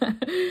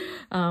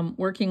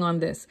working on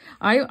this.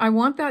 I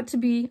want that to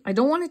be, I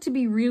don't want it to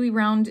be really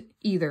round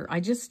either.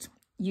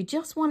 You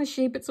just want to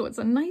shape it so it's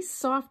a nice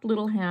soft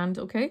little hand,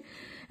 okay?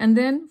 And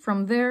then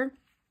from there,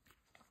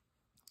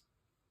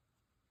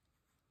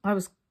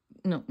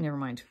 no, never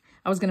mind.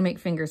 I was going to make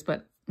fingers,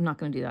 but I'm not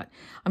going to do that.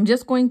 I'm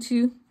just going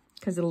to,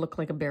 because it'll look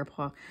like a bear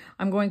paw,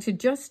 I'm going to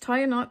just tie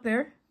a knot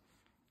there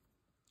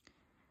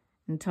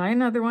and tie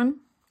another one.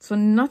 So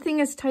nothing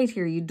is tight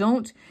here. You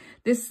don't,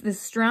 this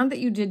strand that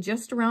you did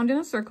just around in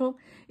a circle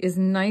is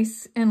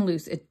nice and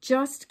loose. It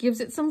just gives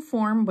it some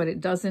form, but it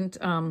doesn't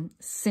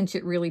cinch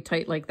it really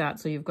tight like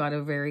that. So you've got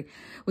a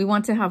we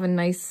want to have a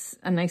nice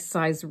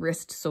size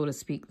wrist, so to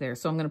speak, there.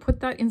 So I'm going to put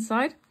that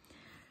inside,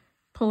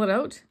 pull it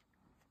out,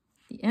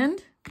 the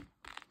end,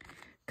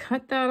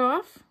 cut that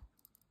off.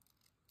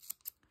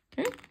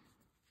 Okay.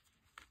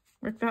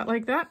 Work that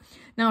like that.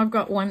 Now I've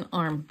got one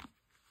arm.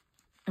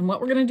 And what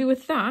we're going to do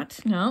with that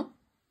now,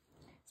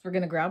 we're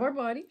going to grab our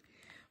body.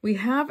 We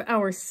have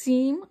our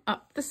seam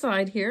up the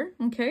side here,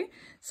 okay?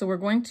 So we're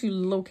going to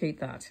locate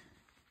that.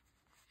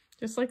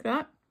 Just like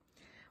that.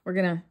 We're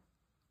going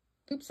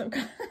to, oops,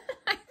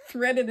 I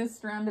threaded a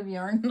strand of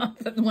yarn, not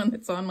the one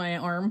that's on my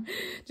arm,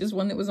 just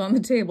one that was on the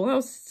table.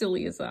 How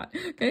silly is that,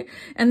 okay?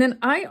 And then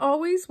I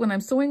always, when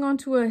I'm sewing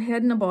onto a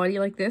head and a body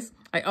like this,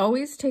 I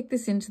always take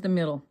this into the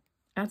middle.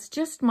 That's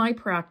just my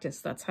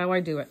practice. That's how I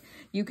do it.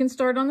 You can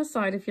start on the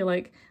side if you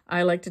like.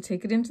 I like to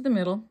take it into the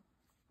middle.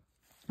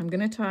 I'm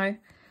going to tie a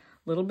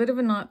little bit of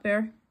a knot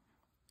there,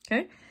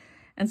 okay?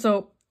 And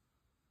so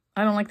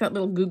I don't like that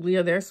little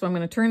googlia there, so I'm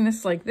going to turn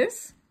this like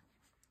this.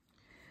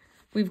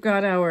 We've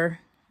got our,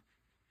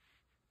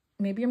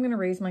 maybe I'm going to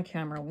raise my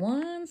camera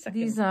 1 second.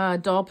 These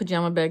doll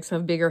pajama bags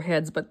have bigger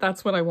heads, but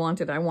that's what I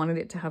wanted. I wanted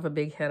it to have a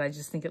big head. I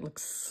just think it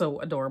looks so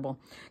adorable,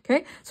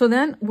 okay? So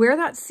then where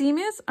that seam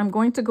is, I'm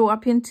going to go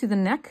up into the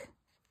neck,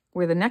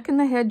 where the neck and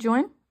the head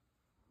join.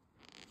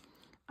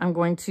 I'm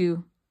going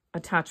to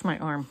attach my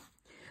arm.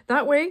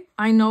 That way,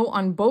 I know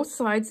on both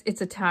sides it's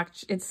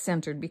attached, it's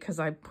centered, because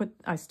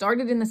I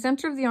started in the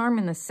center of the arm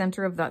in the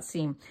center of that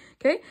seam.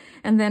 Okay,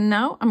 and then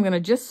now I'm going to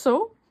just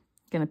sew,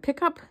 going to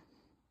pick up,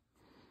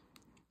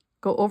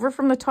 go over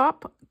from the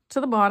top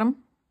to the bottom,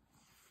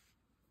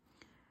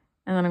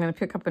 and then I'm going to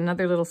pick up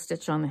another little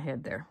stitch on the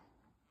head there.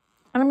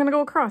 And I'm going to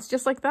go across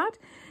just like that,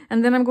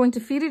 and then I'm going to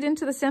feed it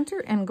into the center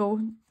and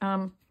go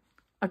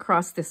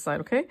across this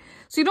side, okay?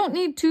 So you don't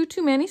need too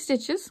many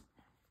stitches.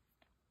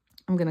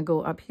 I'm going to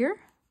go up here.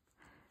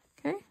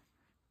 Okay,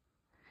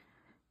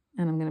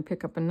 and I'm going to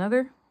pick up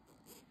another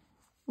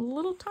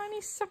little tiny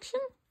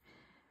section.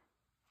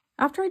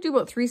 After I do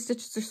about 3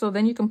 stitches or so,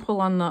 then you can pull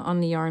on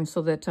the yarn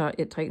so that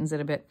it tightens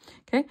it a bit.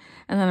 Okay,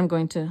 and then I'm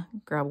going to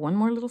grab one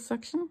more little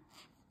section,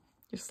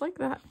 just like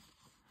that,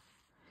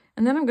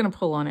 and then I'm going to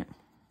pull on it.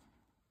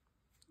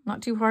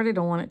 Not too hard, I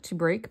don't want it to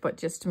break, but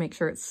just to make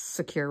sure it's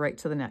secure right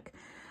to the neck.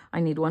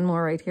 I need one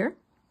more right here.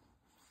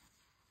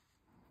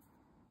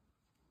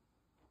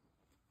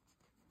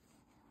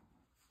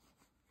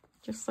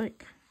 Just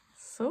like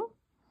so.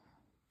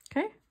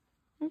 Okay.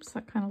 Oops,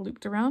 that kind of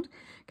looped around.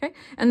 Okay.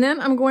 And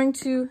then I'm going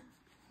to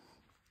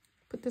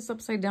put this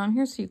upside down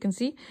here so you can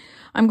see.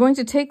 I'm going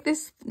to take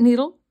this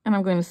needle and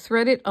I'm going to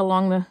thread it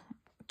along the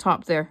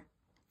top there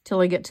till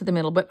I get to the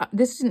middle. But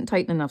this didn't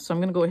tighten enough, so I'm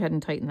going to go ahead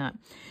and tighten that.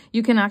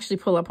 You can actually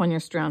pull up on your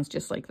strands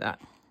just like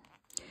that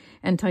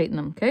and tighten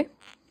them, okay?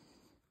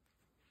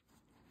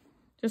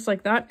 Just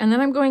like that. And then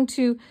I'm going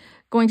to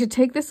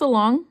take this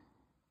along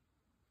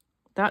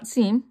that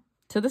seam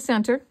to the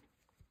center.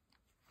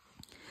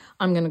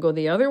 I'm going to go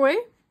the other way.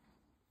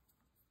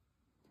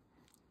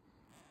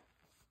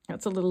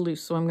 That's a little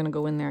loose, so I'm going to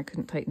go in there. I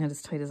couldn't tighten it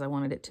as tight as I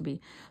wanted it to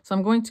be. So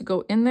I'm going to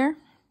go in there,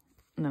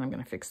 and then I'm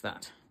going to fix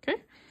that,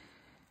 okay?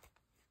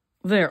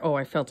 There, oh,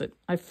 I felt it.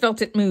 I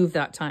felt it move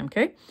that time,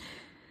 okay?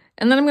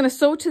 And then I'm going to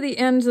sew to the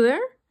end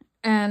there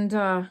and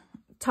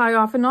tie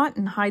off a knot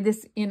and hide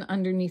this in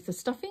underneath the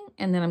stuffing.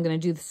 And then I'm going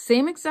to do the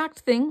same exact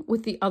thing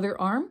with the other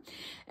arm.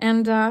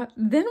 And then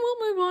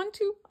we'll move on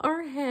to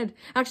our head.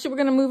 Actually, we're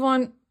going to move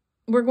on.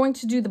 We're going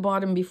to do the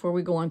bottom before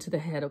we go on to the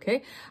head,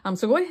 okay?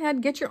 So go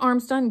ahead, get your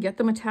arms done, get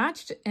them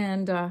attached,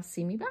 and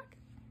see me back.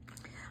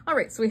 All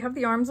right, so we have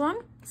the arms on.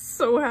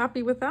 So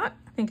happy with that.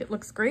 I think it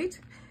looks great.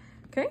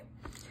 Okay.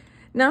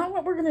 Now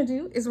what we're going to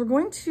do is we're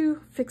going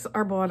to fix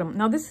our bottom.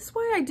 Now this is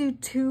why I do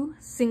 2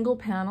 single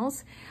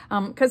panels,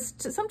 because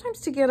sometimes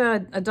to get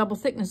a double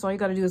thickness, all you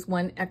got to do is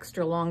 1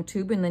 extra long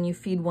tube, and then you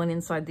feed one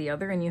inside the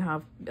other and you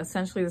have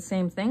essentially the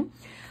same thing.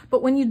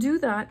 But when you do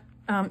that,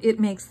 it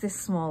makes this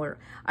smaller.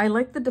 I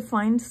like the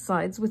defined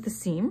sides with the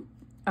seam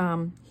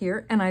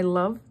here, and I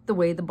love the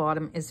way the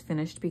bottom is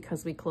finished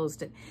because we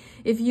closed it.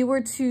 If you were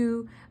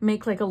to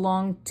make like a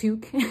long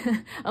toque,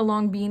 a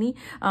long beanie,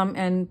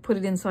 and put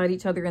it inside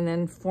each other and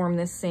then form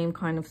this same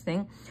kind of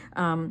thing,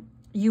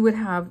 you would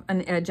have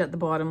an edge at the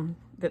bottom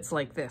that's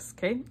like this,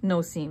 okay?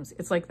 No seams.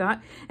 It's like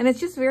that. And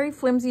it's just very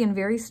flimsy and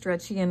very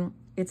stretchy, and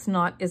it's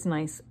not as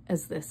nice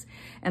as this.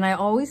 And I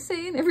always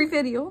say in every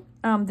video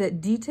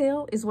that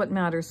detail is what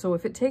matters. So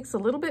if it takes a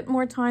little bit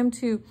more time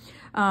to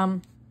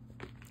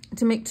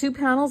make 2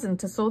 panels and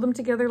to sew them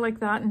together like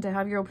that and to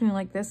have your opening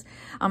like this,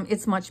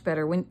 it's much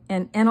better.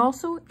 And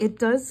also it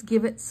does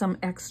give it some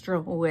extra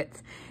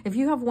width. If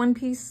you have one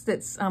piece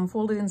that's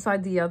folded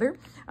inside the other,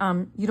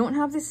 you don't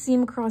have this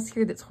seam across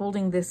here that's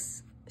holding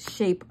this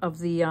shape of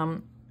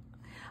the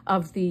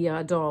of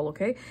the doll,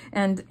 okay?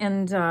 And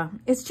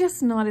it's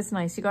just not as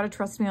nice. You got to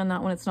trust me on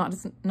that one. It's not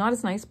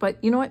as nice, but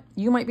you know what?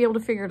 You might be able to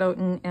figure it out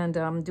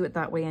and do it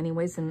that way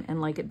anyways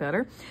and like it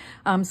better.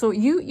 So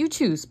you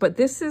choose, but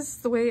this is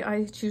the way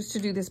I choose to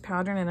do this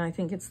pattern, and I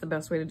think it's the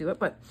best way to do it.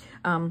 But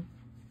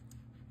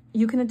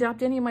you can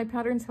adapt any of my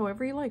patterns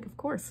however you like, of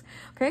course,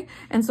 okay?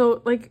 And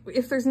so, like,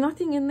 if there's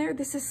nothing in there,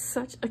 this is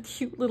such a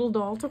cute little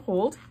doll to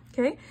hold,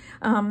 okay?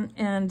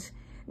 And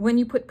when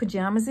you put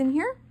pajamas in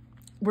here,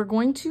 we're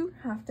going to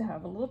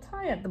have a little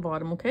tie at the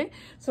bottom, okay?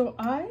 So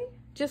I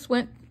just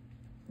went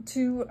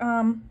to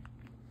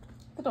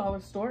the dollar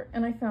store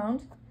and I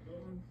found,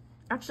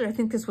 actually I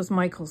think this was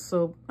Michael's,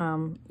 so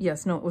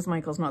yes, no, it was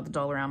Michael's, not the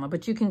Dollarama,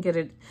 but you can get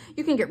it,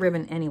 you can get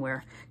ribbon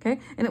anywhere, okay?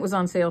 And it was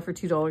on sale for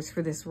 $2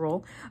 for this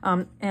roll.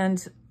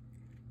 And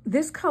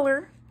this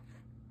color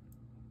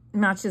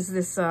matches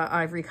this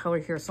ivory color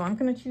here, so I'm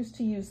going to choose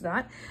to use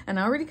that. And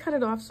I already cut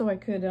it off so I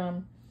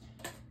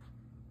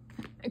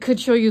could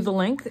show you the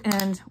length.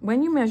 And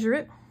when you measure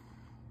it,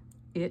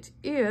 it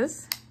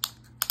is,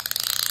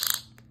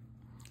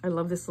 I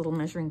love this little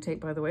measuring tape,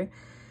 by the way.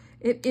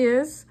 It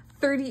is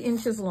 30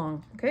 inches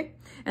long, okay?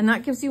 And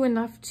that gives you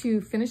enough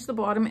to finish the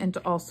bottom and to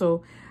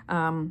also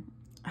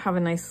have a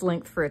nice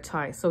length for a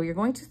tie. So you're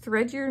going to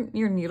thread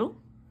your needle,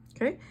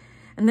 okay?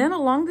 And then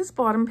along this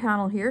bottom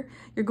panel here,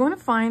 you're going to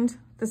find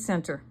the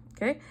center,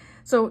 okay?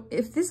 So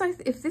if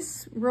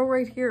this row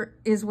right here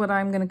is what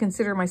I'm going to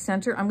consider my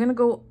center, I'm going to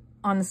go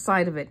on the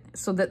side of it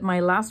so that my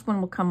last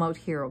one will come out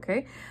here,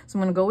 okay? So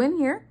I'm going to go in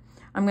here.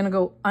 I'm going to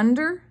go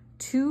under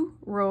two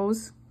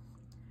rows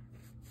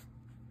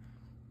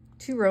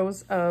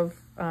of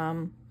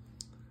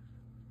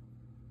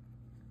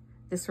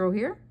this row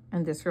here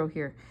and this row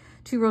here,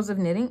 2 rows of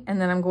knitting, and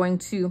then I'm going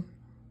to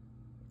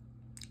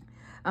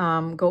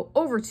go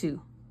over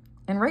 2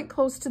 and right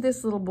close to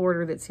this little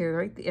border that's here,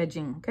 right, the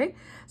edging, okay?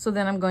 So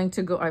then I'm going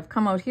to go, I've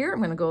come out here, I'm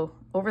going to go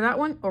over that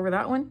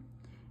one,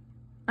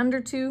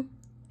 under 2,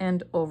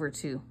 and over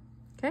 2,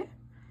 okay?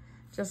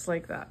 Just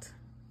like that.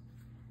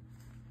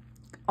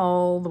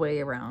 All the way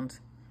around.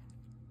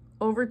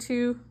 Over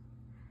 2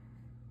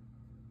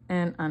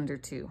 and under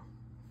 2.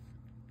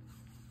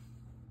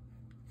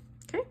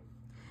 Okay?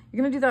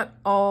 You're gonna do that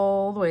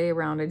all the way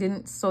around. I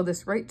didn't sew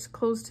this right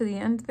close to the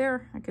end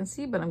there, I can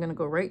see, but I'm gonna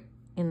go right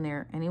in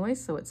there anyway,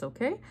 so it's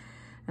okay.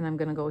 And I'm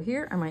gonna go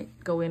here. I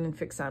might go in and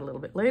fix that a little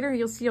bit later.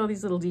 You'll see all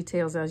these little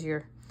details as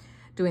you're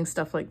doing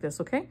stuff like this,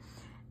 okay?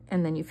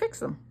 And then you fix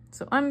them.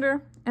 So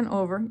under and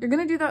over. You're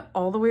gonna do that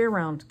all the way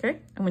around,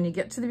 okay? And when you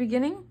get to the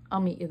beginning,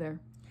 I'll meet you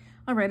there.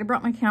 All right, I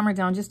brought my camera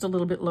down just a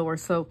little bit lower,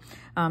 so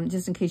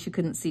just in case you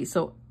couldn't see.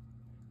 So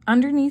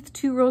underneath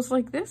 2 rows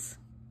like this,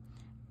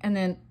 and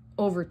then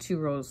over 2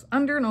 rows,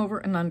 under and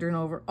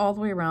over, all the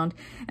way around.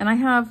 And I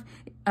have,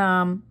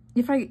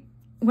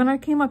 when I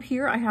came up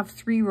here, I have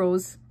 3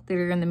 rows that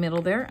are in the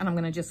middle there, and I'm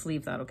gonna just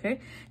leave that,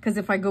 okay? Because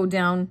if I go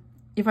down,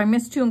 if I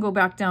miss 2 and go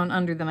back down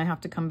under, then I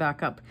have to come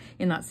back up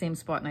in that same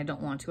spot, and I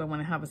don't want to. I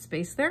want to have a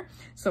space there.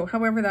 So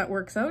however that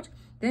works out,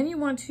 then you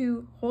want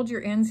to hold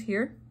your ends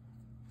here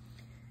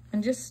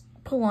and just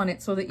pull on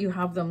it so that you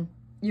have them,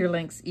 your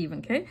lengths even,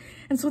 okay?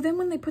 And so then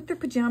when they put their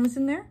pajamas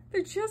in there,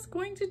 they're just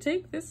going to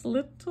take this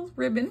little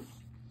ribbon.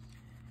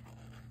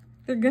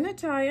 They're gonna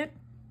tie it.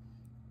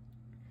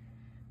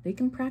 They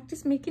can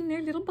practice making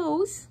their little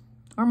bows,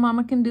 or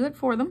mama can do it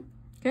for them,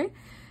 okay?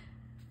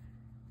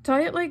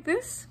 Tie it like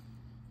this.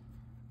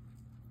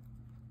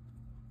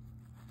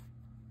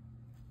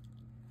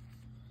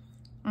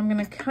 I'm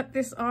gonna cut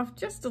this off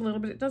just a little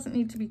bit. It doesn't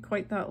need to be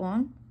quite that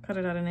long. Cut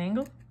it at an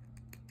angle.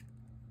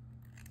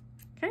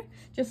 Okay,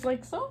 just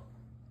like so.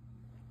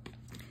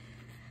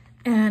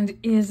 And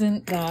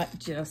isn't that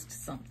just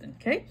something,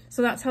 okay?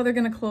 So that's how they're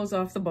gonna close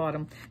off the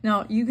bottom.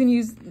 Now you can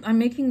use, I'm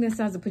making this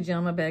as a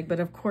pajama bag,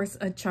 but of course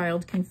a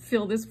child can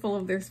fill this full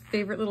of their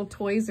favorite little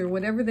toys or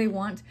whatever they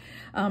want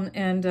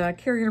and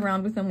carry it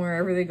around with them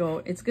wherever they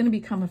go. It's gonna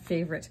become a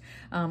favorite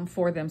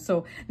for them.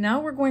 So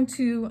now we're going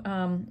to,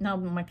 now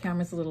my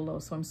camera's a little low,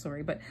 so I'm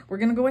sorry, but we're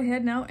gonna go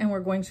ahead now and we're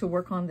going to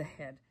work on the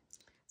head.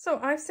 So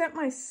I've set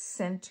my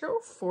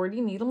Sentro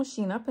 40 needle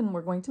machine up and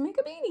we're going to make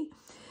a beanie.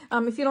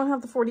 If you don't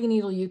have the 40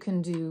 needle, you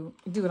can do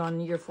it on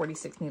your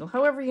 46 needle.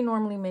 However you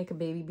normally make a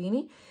baby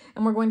beanie.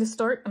 And we're going to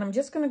start, and I'm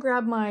just going to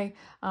grab my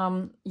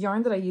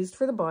yarn that I used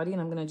for the body,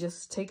 and I'm going to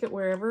just take it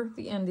wherever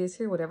the end is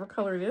here, whatever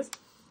color it is.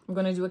 I'm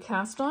going to do a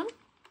cast on.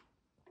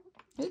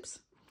 Oops.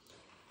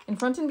 In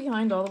front and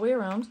behind all the way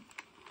around.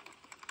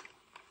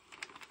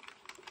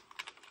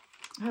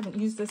 I haven't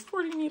used this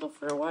 40 needle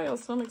for a while,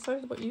 so I'm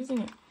excited about using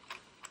it.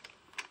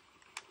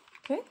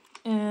 Okay,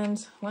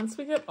 and once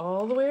we get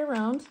all the way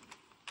around,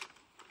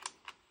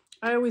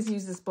 I always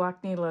use this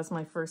black needle as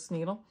my first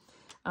needle.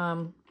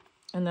 And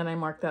then I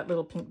mark that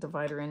little pink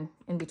divider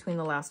in between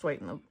the last white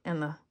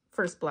and the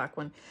first black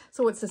one.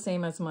 So it's the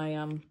same as my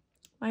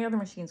my other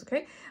machines,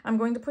 okay? I'm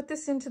going to put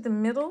this into the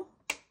middle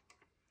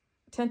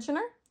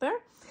tensioner there.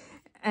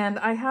 And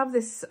I have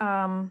this,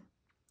 one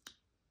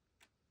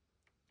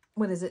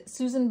what is it,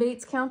 Susan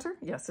Bates counter?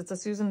 Yes, it's a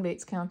Susan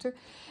Bates counter.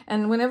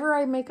 And whenever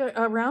I make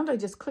a round, I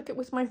just click it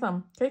with my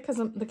thumb, okay? Because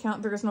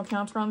there is no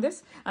counter on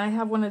this. I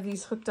have one of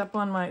these hooked up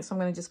on my, so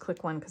I'm going to just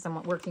click one because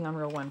I'm working on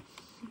row 1.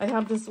 I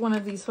have one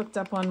of these hooked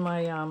up on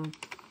my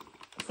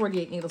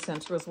 48 needle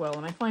Sentro as well.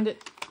 And I find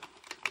it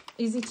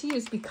easy to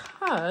use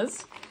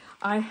because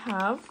I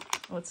have,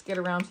 let's get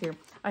around here.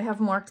 I have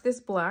marked this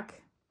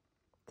black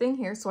thing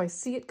here, so I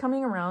see it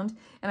coming around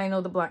and I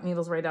know the black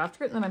needle's right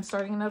after it, and then I'm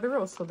starting another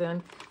row. So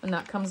then when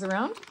that comes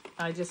around,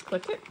 I just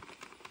click it.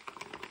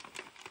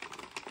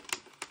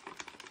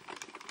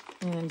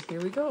 And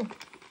here we go.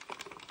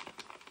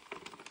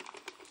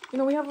 You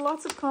know, we have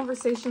lots of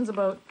conversations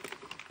about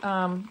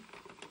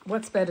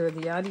what's better,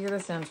 the Addi or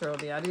the Sentro,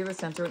 the Addi or the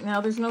Sentro. Now,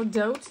 there's no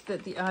doubt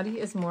that the Addi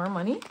is more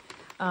money,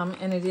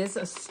 and it is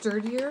a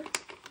sturdier,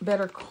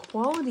 better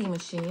quality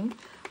machine.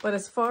 But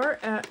as far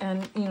as,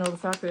 and you know, the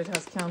fact that it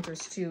has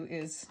counters too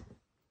is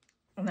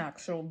an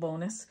actual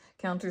bonus.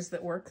 Counters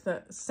that work,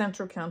 the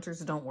Sentro counters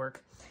don't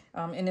work.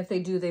 And if they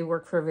do, they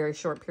work for a very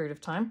short period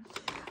of time.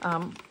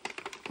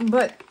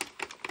 But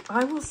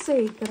I will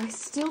say that I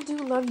still do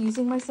love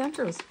using my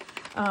Sentros.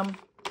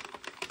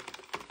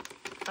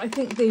 I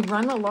think they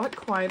run a lot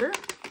quieter.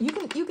 You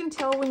can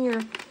tell when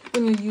you're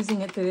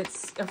using it that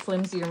it's a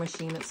flimsier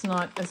machine. It's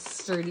not as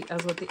sturdy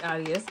as what the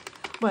Addi is,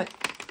 but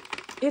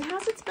it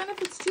has its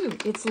benefits too.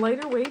 It's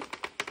lighter weight.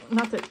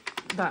 Not that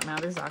that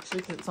matters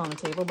actually because it's on the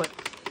table, but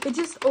it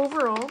just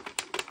overall,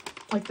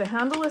 like the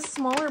handle is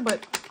smaller,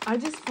 but I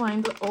just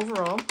find that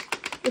overall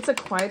it's a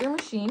quieter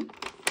machine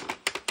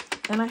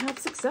and I have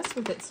success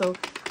with it. So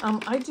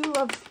I do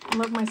love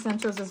my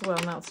Sentros as well.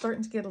 Now it's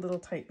starting to get a little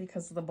tight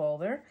because of the ball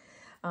there.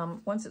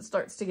 Once it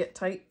starts to get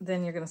tight,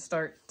 then you're going to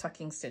start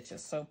tucking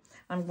stitches. So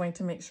I'm going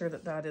to make sure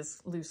that that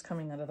is loose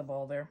coming out of the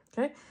ball there.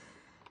 Okay.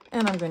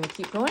 And I'm going to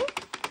keep going.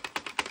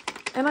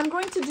 And I'm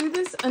going to do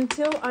this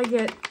until I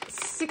get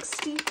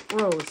 60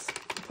 rows,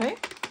 okay?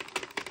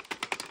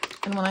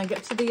 And when I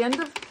get to the end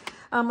of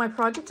my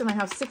project and I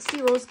have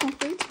 60 rows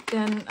complete,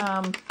 then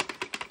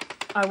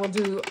I will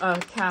do a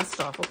cast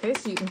off, okay?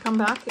 So you can come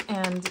back,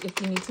 and if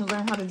you need to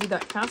learn how to do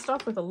that cast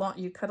off with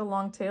you cut a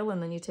long tail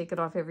and then you take it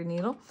off every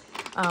needle,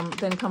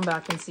 then come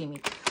back and see me.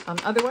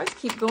 Otherwise,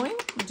 keep going,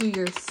 do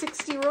your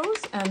 60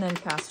 rows and then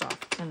cast off,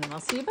 and then I'll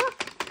see you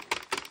back.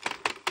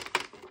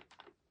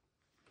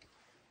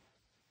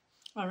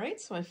 All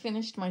right, so I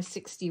finished my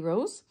 60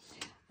 rows.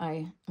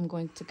 I am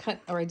going to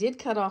cut, or I did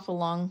cut off a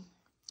long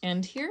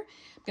end here.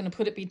 I'm going to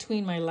put it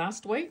between my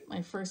last white,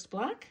 my first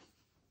black.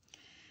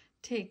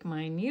 Take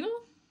my needle.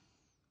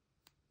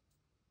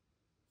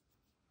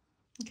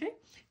 Okay,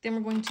 then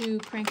we're going to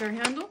crank our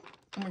handle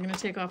and we're going to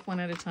take off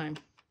one at a time.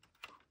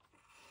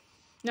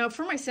 Now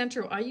for my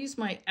Sentro, I use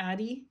my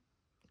Addi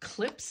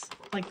clips,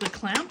 like the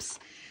clamps,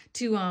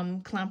 to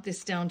clamp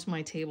this down to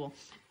my table,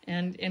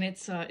 and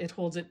it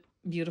holds it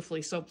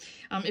beautifully. So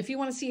if you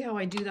want to see how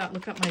I do that,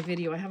 look up my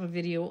video. I have a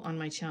video on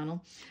my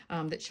channel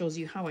that shows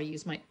you how I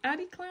use my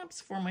Addi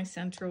clamps for my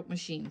Sentro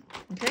machine.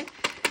 Okay,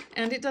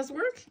 and it does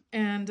work,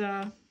 and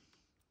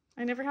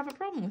I never have a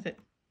problem with it.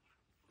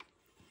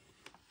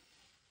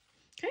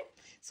 Okay,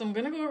 so I'm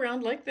going to go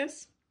around like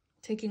this,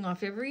 taking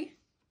off every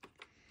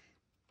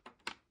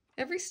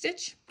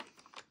stitch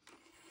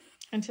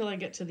until I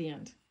get to the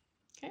end.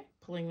 Okay,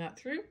 pulling that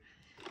through.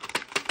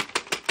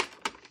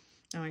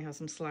 Now I have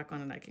some slack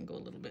on it, I can go a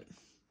little bit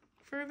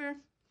further.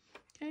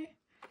 Okay,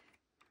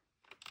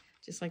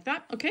 just like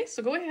that. Okay,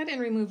 so go ahead and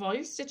remove all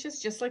your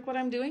stitches just like what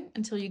I'm doing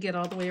until you get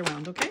all the way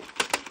around, okay?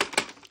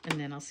 And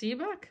then I'll see you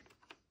back.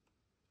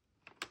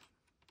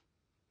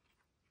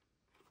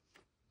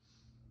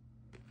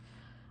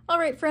 All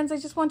right, friends, I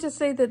just want to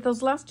say that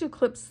those last two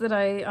clips that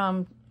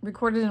I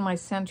recorded in my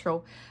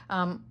Sentro,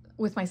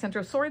 with my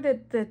Sentro, sorry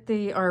that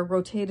they are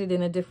rotated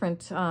in a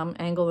different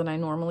angle than I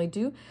normally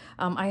do.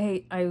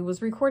 I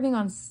was recording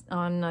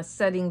on a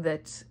setting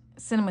that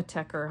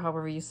Cinematech, or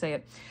however you say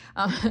it,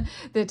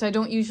 that I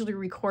don't usually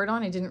record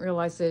on. I didn't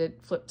realize that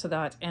it flipped to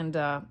that, and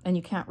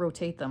you can't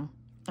rotate them.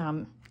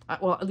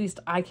 Well, at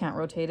least I can't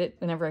rotate it.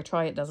 Whenever I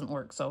try, it doesn't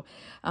work. So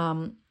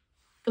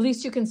at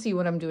least you can see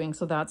what I'm doing,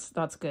 so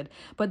that's good.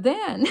 But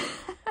then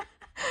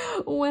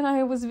when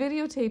I was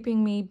videotaping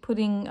me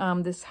putting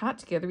this hat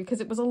together, because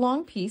it was a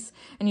long piece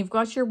and you've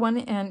got your one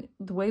end,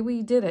 the way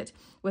we did it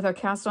with our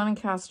cast on and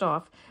cast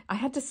off, I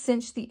had to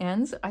cinch the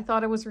ends. I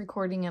thought I was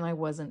recording and I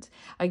wasn't.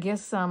 I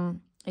guess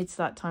it's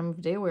that time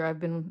of day where I've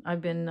been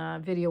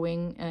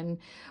videoing and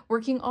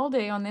working all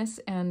day on this,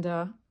 and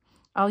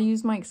I'll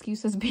use my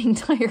excuse as being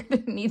tired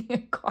and needing a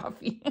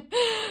coffee.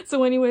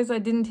 So anyways, I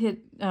didn't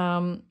hit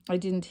the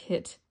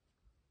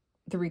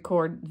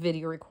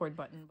video record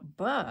button,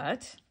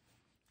 but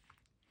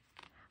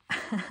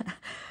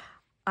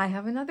I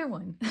have another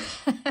one.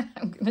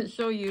 I'm going to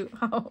show you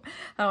how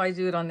I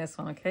do it on this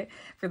one, okay?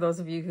 For those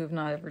of you who have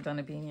not ever done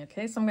a beanie,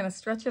 okay? So I'm going to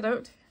stretch it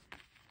out.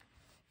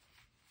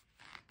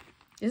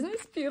 Isn't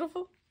this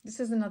beautiful? This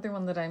is another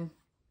one that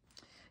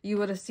you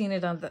would have seen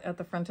it at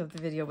the front of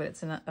the video, but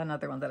it's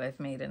another one that I've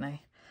made, and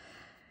I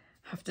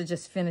have to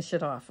just finish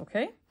it off,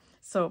 okay?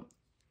 So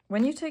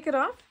when you take it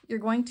off, you're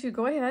going to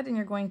go ahead and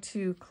you're going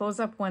to close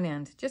up one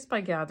end just by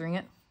gathering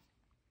it.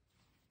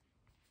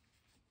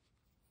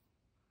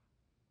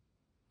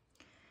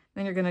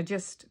 Then you're going to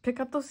just pick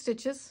up those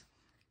stitches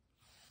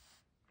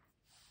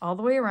all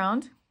the way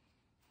around,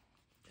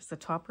 just the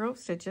top row of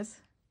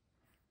stitches.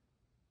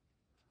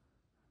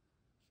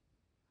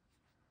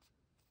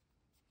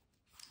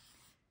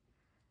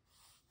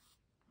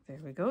 There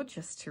we go,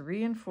 just to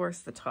reinforce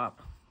the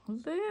top a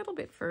little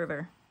bit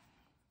further.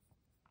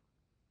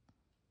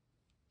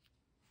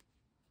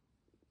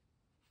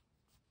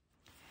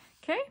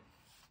 Okay,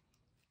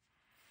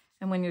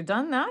 and when you're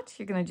done that,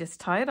 you're going to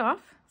just tie it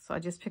off. So I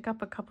just pick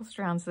up a couple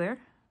strands there,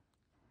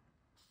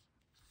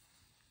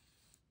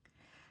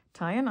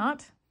 tie a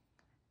knot.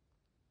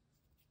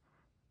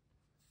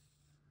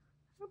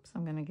 Oops,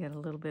 I'm going to get a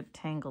little bit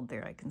tangled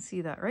there. I can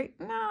see that, right?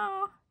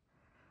 No,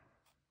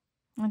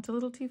 went a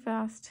little too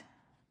fast.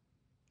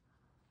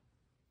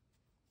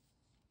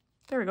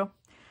 There we go.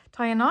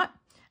 Tie a knot,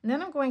 and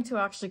then I'm going to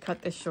actually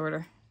cut this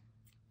shorter,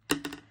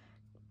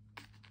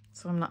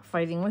 so I'm not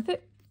fighting with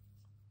it.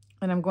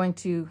 And I'm going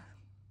to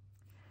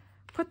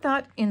put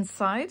that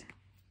inside.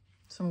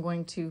 So I'm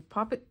going to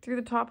pop it through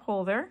the top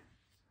hole there,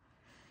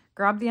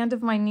 grab the end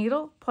of my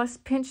needle, plus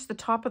pinch the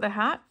top of the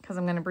hat, because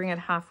I'm going to bring it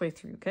halfway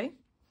through, okay?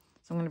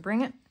 So I'm going to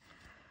bring it,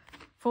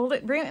 fold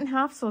it, bring it in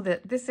half so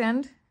that this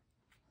end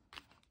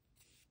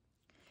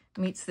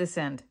meets this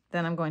end.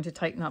 Then I'm going to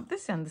tighten up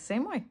this end the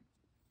same way.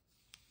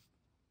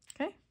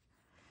 Okay,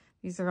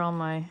 these are all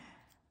my,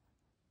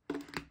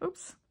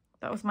 oops,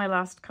 that was my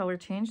last color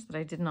change that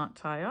I did not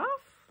tie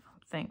off.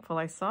 I'm thankful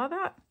I saw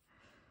that.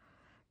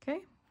 Okay,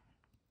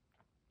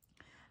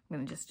 I'm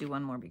going to just do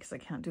one more because I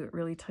can't do it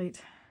really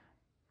tight.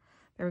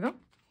 There we go.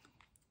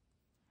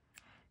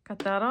 Cut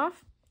that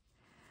off.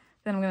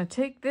 Then I'm going to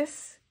take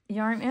this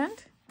yarn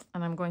end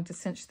and I'm going to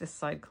cinch this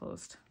side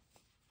closed,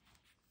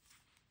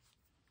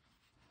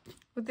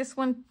 with this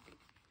one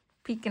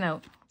peeking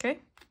out, okay?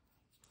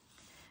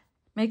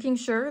 Making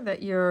sure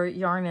that your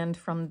yarn end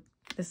from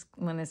this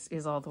one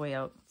is all the way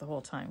out the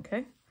whole time,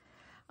 okay?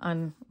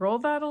 Unroll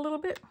that a little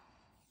bit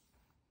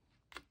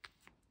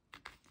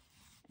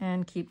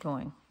and keep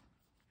going.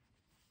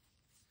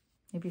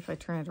 Maybe if I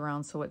turn it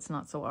around so it's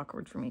not so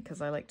awkward for me, because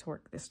I like to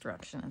work this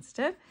direction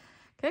instead,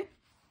 okay?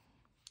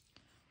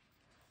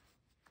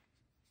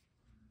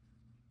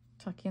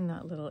 Tuck in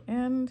that little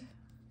end.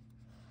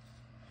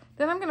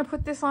 Then I'm going to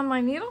put this on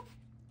my needle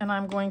and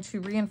I'm going to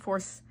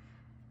reinforce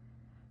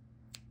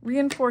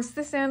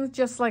this end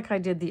just like I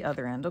did the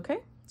other end, okay?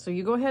 So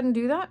you go ahead and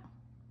do that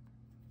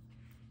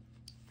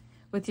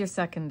with your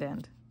second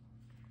end,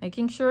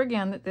 making sure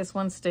again that this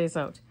one stays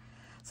out.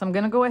 So I'm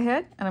going to go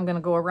ahead and I'm going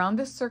to go around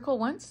this circle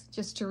once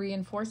just to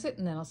reinforce it,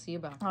 and then I'll see you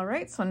back. All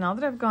right, so now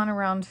that I've gone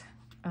around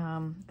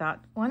that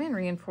one and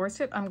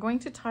reinforced it, I'm going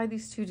to tie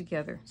these two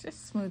together.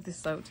 Just smooth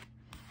this out.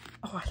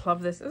 Oh, I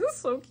love this. This is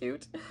so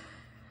cute.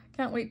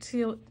 Can't wait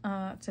to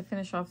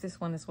finish off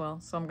this one as well.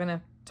 So I'm going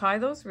to tie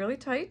those really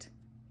tight,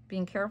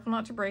 being careful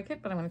not to break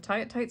it, but I'm going to tie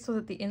it tight so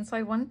that the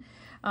inside one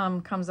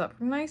comes up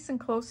nice and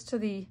close to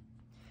the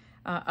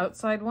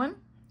outside one,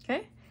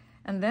 okay?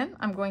 And then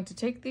I'm going to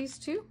take these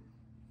two.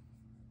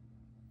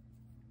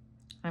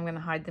 I'm going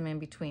to hide them in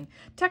between.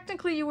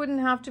 Technically, you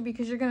wouldn't have to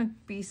because you're going to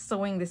be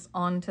sewing this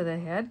onto the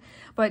head.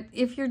 But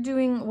if you're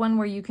doing one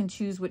where you can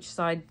choose which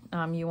side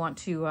you want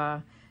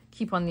to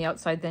keep on the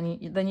outside,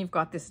 then you've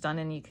got this done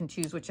and you can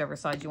choose whichever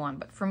side you want.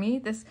 But for me,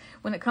 this,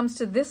 when it comes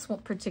to this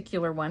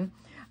particular one,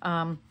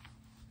 well,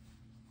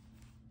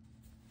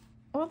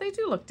 they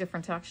do look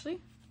different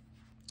actually.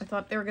 I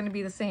thought they were going to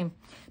be the same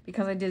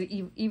because I did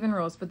even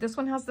rows, but this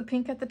one has the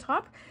pink at the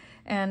top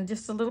and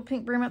just a little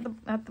pink brim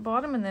at the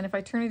bottom, and then if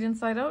I turn it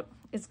inside out,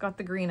 it's got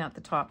the green at the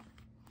top,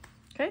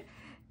 okay,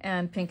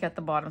 and pink at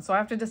the bottom. So I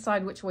have to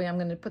decide which way I'm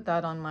going to put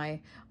that on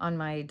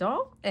my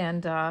doll,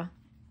 and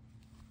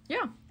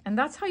yeah, and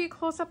that's how you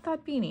close up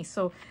that beanie.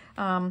 So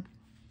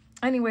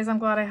anyways, I'm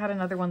glad I had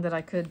another one that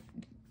I could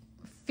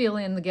fill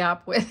in the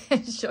gap with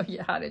and show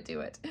you how to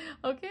do it,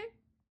 okay?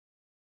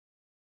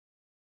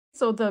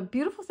 So the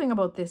beautiful thing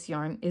about this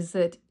yarn is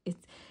that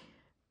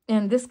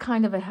and this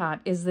kind of a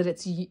hat is that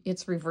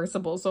it's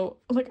reversible. So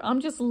like, I'm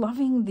just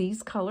loving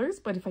these colors,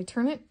 but if I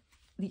turn it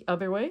the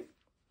other way,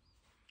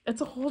 it's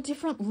a whole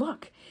different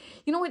look.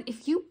 You know what?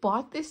 If you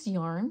bought this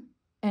yarn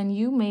and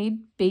you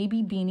made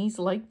baby beanies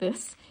like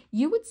this,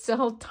 you would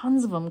sell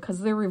tons of them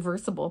because they're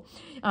reversible.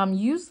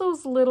 Use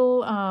those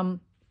little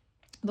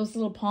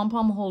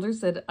pom-pom holders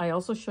that I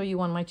also show you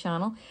on my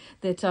channel,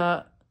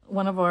 that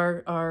one of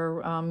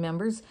our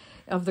members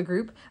of the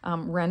group,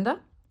 Renda,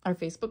 our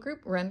Facebook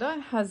group,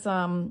 Renda, has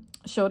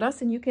showed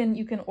us, and you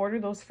can order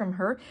those from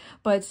her.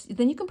 But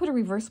then you can put a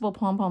reversible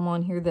pom-pom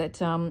on here that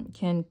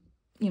can,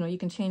 you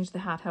can change the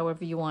hat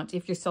however you want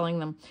if you're selling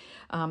them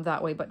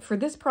that way. But for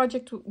this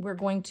project, we're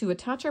going to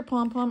attach our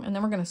pom-pom and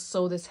then we're going to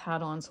sew this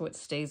hat on so it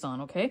stays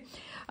on, okay?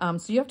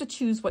 So you have to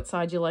choose what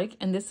side you like,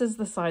 and this is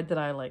the side that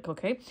I like,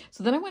 okay?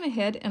 So then I went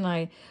ahead and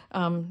I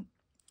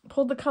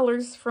pulled the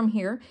colors from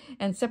here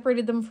and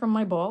separated them from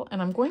my ball,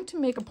 and I'm going to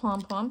make a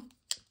pom-pom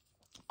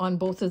on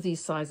both of these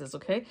sizes,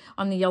 okay?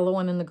 On the yellow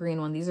one and the green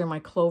one. These are my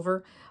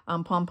Clover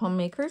pom-pom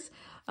makers.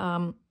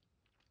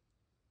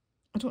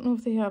 I don't know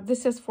if they have,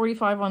 this says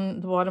 45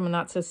 on the bottom and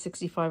that says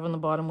 65 on the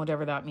bottom,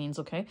 whatever that means,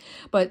 okay?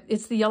 But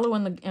it's the yellow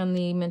and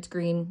the mint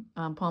green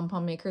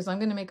pom-pom makers. I'm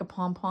going to make a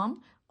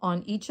pom-pom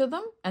on each of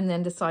them and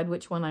then decide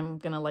which one I'm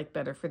going to like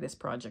better for this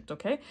project,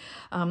 okay?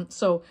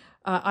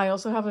 I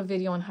also have a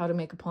video on how to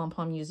make a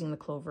pom-pom using the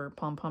Clover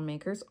pom-pom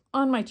makers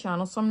on my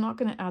channel, so I'm not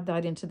going to add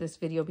that into this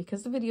video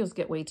because the videos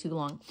get way too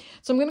long.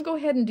 So I'm going to go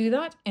ahead and do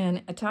that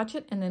and attach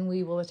it, and then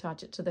we will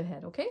attach it to the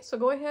head, okay? So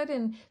go ahead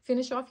and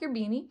finish off your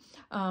beanie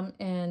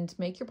and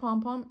make your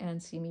pom-pom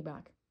and see me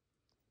back.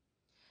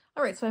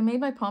 All right, so I made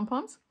my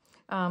pom-poms.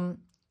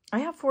 I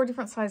have 4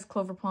 different size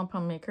Clover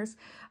pom-pom makers.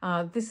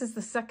 This is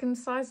the second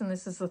size and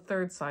this is the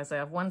third size. I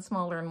have one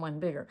smaller and one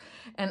bigger.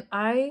 And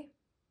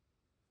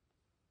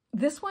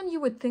this one you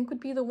would think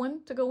would be the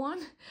one to go on,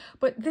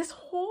 but this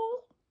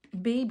whole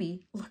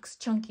baby looks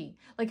chunky.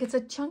 Like it's a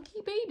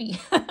chunky baby.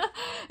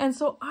 And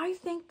so I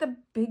think the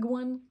big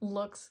one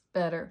looks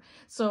better.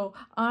 So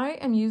I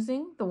am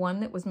using the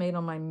one that was made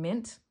on my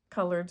mint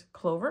colored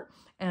Clover.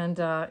 And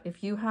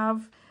if you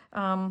have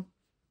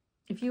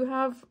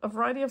a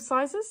variety of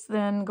sizes,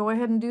 then go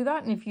ahead and do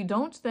that. And if you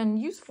don't, then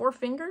use 4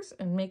 fingers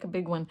and make a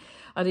big one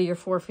out of your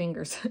 4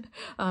 fingers.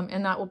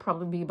 And that will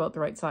probably be about the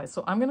right size.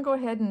 So I'm going to go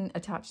ahead and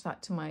attach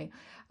that to my,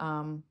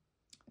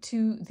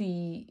 to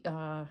the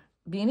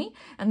beanie.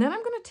 And then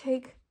I'm going to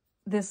take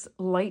this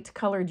light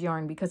colored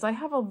yarn because I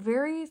have a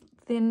very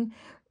thin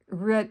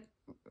red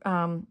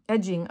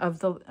edging of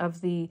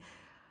the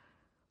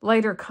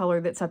lighter color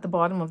that's at the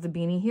bottom of the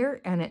beanie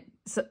here, and it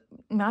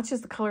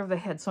matches the color of the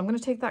head. So I'm going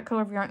to take that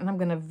color of yarn and I'm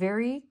going to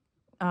very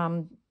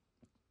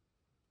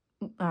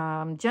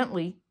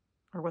gently,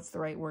 or what's the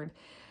right word,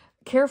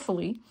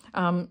 carefully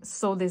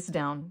sew this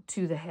down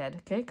to the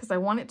head, okay? Because I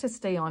want it to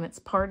stay on. It's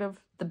part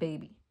of the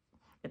baby.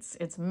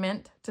 It's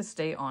meant to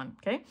stay on,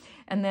 okay?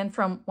 And then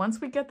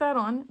once we get that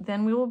on,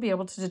 then we will be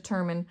able to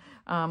determine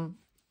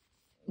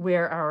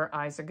where our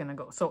eyes are going to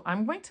go. So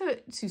I'm going to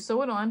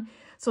sew it on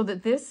so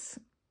that this,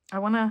 I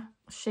want to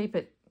shape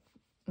it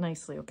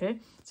nicely, okay?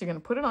 So you're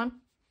going to put it on.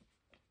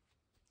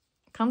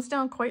 It comes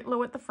down quite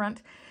low at the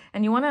front,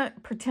 and you want to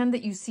pretend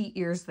that you see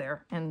ears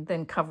there and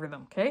then cover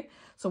them, okay?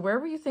 So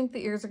wherever you think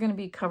the ears are going to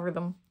be, cover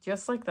them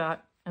just like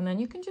that. And then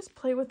you can just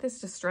play with this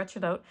to stretch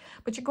it out.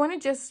 But you're going to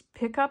just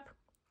pick up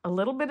a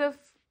little bit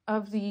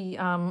of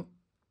the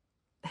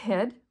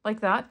head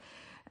like that.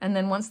 And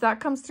then once that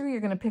comes through,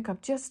 you're going to pick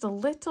up just a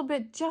little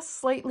bit, just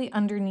slightly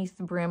underneath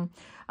the brim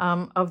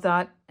of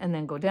that, and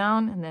then go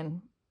down and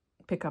then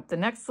pick up the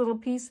next little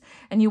piece.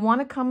 And you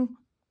want to come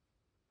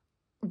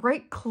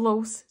right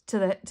close to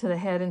the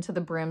head and to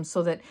the brim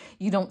so that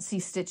you don't see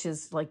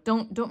stitches. Like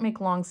don't make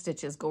long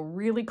stitches. Go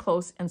really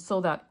close and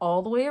sew that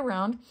all the way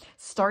around.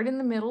 Start in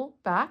the middle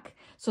back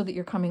so that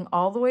you're coming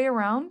all the way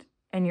around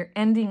and you're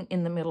ending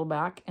in the middle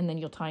back, and then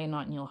you'll tie a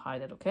knot and you'll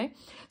hide it, okay?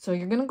 So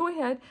you're going to go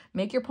ahead,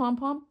 make your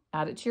pom-pom,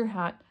 add it to your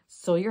hat,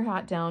 sew your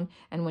hat down,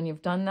 and when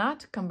you've done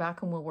that, come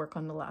back and we'll work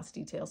on the last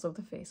details of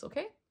the face,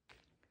 okay?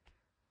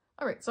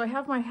 All right, so I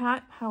have my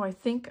hat how I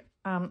think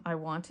I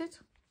want it.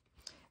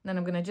 And then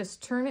I'm going to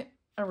just turn it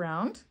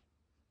around,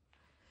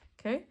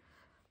 okay?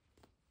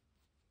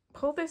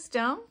 Pull this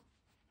down,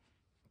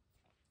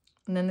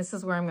 and then this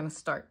is where I'm going to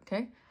start,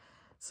 okay?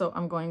 So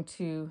I'm going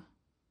to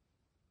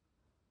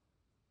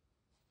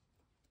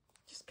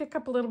just pick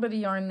up a little bit of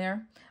yarn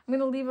there. I'm going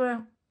to leave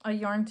a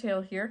yarn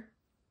tail here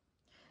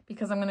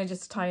because I'm going to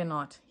just tie a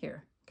knot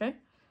here, okay?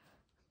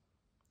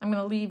 I'm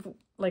going to leave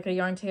like a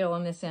yarn tail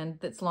on this end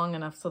that's long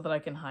enough so that I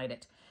can hide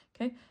it,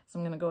 okay? So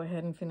I'm going to go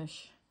ahead and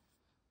finish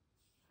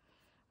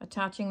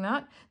attaching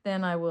that.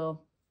 Then I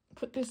will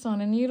put this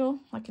on a needle.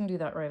 I can do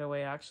that right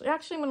away, actually.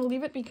 Actually, I'm going to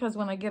leave it because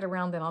when I get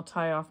around, then I'll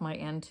tie off my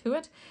end to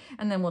it,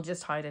 and then we'll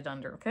just hide it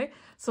under, okay?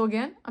 So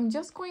again, I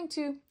just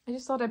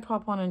thought I'd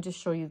pop on and just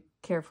show you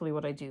carefully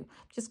what I do.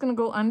 Just going to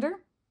go under,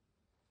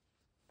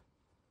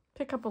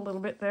 pick up a little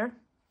bit there.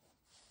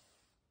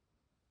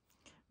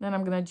 Then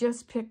I'm going to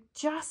just pick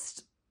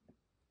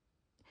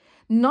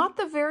not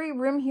the very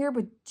rim here,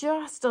 but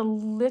just a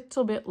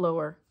little bit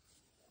lower,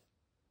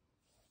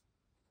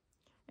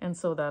 and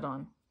sew that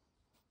on,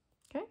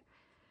 okay?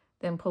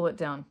 Then pull it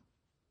down.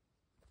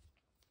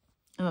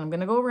 And I'm going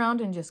to go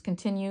around and just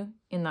continue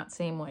in that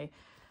same way,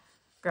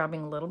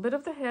 grabbing a little bit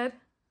of the head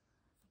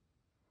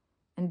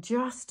and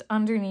just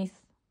underneath,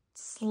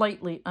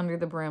 slightly under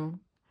the brim,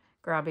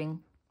 grabbing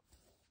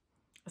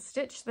a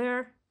stitch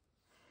there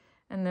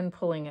and then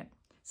pulling it.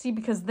 See,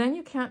 because then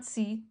you cannot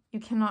see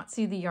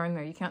the yarn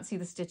there. You can't see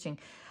the stitching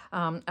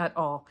at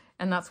all.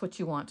 And that's what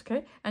you want,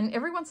 okay? And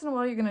every once in a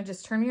while, you're going to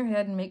just turn your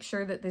head and make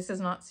sure that this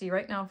is not, see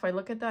right now, if I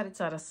look at that,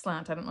 it's at a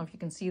slant. I don't know if you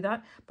can see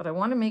that, but I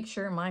want to make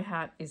sure my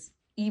hat is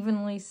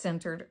evenly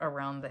centered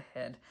around the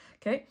head,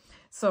 okay?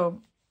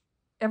 So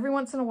every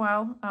once in a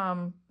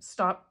while,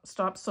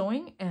 stop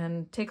sewing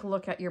and take a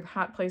look at your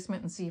hat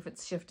placement and see if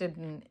it's shifted,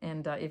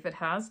 and if it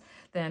has,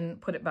 then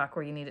put it back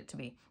where you need it to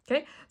be,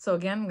 okay? So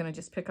again, I'm going to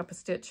just pick up a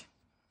stitch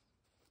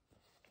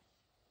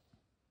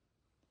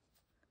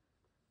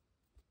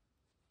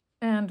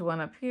and one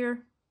up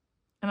here.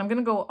 And I'm going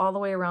to go all the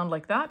way around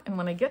like that. And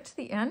when I get to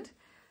the end,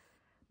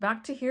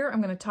 back to here,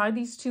 I'm going to tie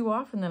these two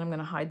off and then I'm going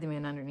to hide them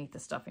in underneath the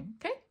stuffing.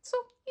 Okay, so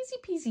easy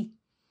peasy.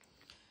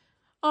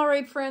 All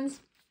right, friends,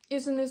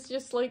 isn't this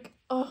just like,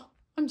 oh,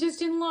 I'm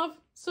just in love.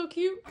 So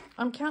cute.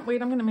 I can't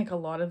wait. I'm going to make a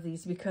lot of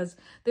these because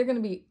they're going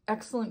to be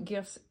excellent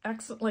gifts.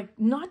 Excellent, like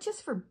not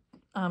just for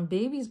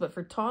babies, but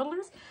for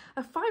toddlers.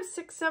 A 5,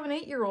 6, 7,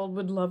 8-year-old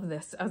would love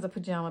this as a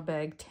pajama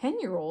bag.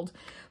 10-year-old,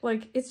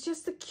 like it's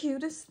just the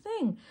cutest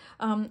thing.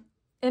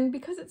 And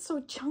because it's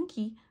so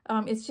chunky,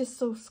 it's just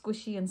so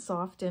squishy and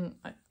soft, and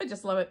I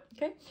just love it.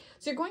 Okay,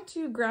 so you're going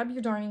to grab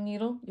your darning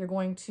needle. You're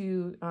going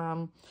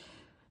to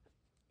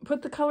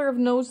put the color of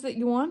nose that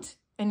you want,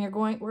 and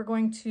we're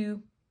going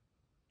to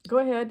go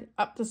ahead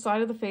up the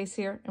side of the face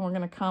here, and we're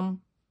going to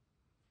come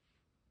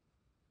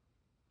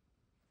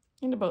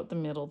in about the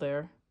middle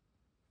there.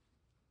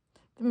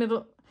 The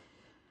middle.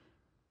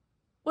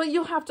 Well,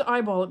 you'll have to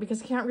eyeball it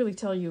because I can't really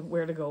tell you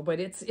where to go, but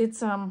it's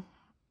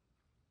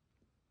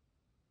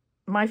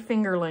my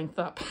finger length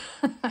up.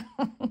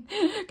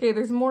 Okay,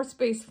 there's more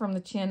space from the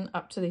chin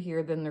up to the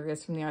here than there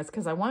is from the eyes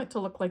because I want it to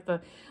look like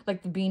the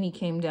beanie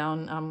came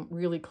down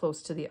really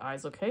close to the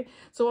eyes. Okay,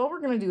 so all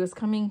we're going to do is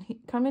come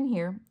in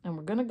here, and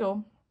we're going to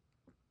go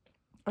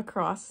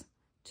across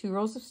 2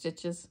 rows of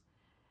stitches,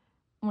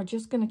 and we're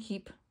just going to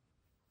keep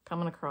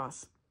coming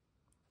across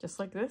just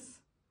like this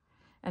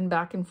and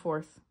back and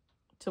forth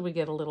till we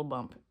get a little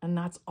bump, and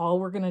that's all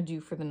we're going to do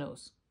for the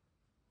nose.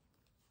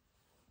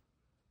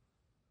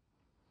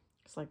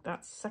 Just like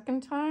that.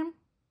 Second time,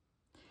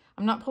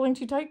 I'm not pulling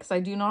too tight because I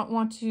do not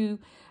want to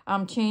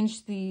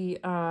change the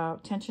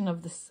tension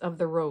of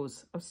the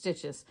rows of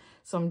stitches,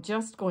 so I'm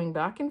just going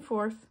back and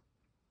forth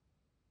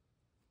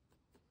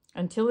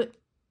until it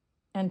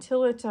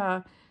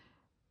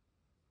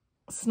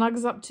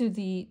snugs up to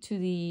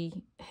the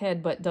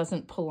head but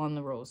doesn't pull on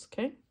the rows.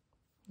 Okay,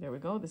 there we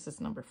go. This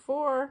is number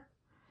 4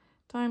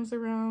 times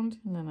around,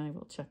 and then I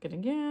will check it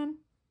again.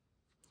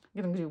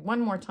 I'm going to do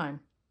one more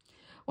time,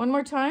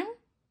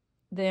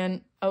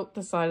 then out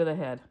the side of the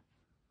head,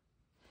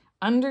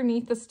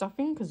 underneath the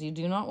stuffing because you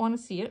do not want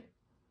to see it,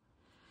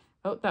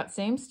 out that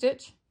same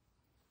stitch,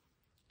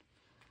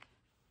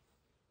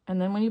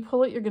 and then when you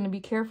pull it, you're going to be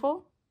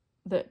careful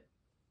that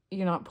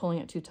you're not pulling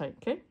it too tight.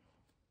 Okay,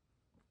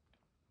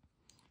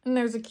 and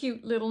there's a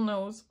cute little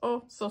nose.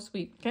 Oh, so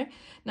sweet. Okay,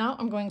 now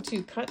I'm going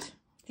to cut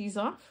these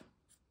off.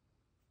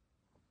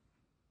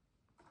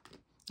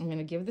 I'm going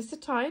to give this a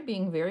tie,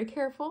 being very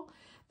careful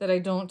that I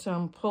don't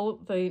pull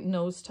the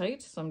nose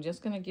tight. So I'm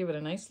just going to give it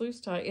a nice loose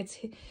tie.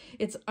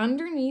 It's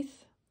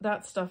underneath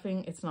that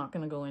stuffing. It's not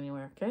going to go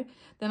anywhere. Okay,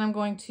 then I'm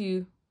going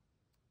to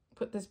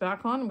put this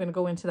back on. I'm going to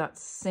go into that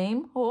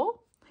same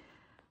hole,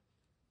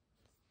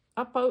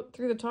 up out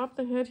through the top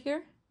of the head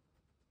here,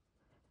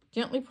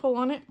 gently pull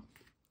on it,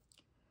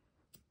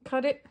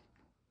 cut it,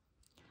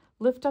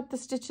 lift up the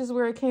stitches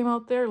where I came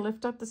out there,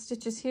 lift up the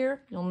stitches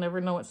here. You'll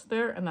never know it's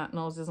there, and that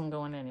nose isn't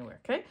going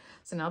anywhere. Okay,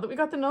 so now that we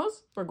got the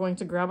nose, we're going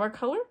to grab our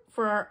color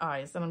for our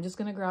eyes, and I'm just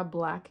going to grab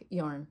black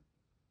yarn.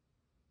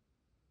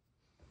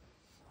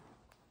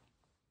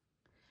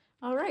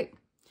 All right,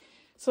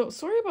 so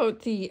sorry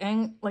about the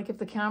like if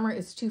the camera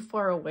is too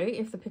far away,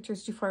 if the picture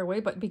is too far away,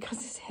 but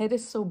because his head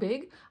is so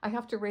big, I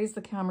have to raise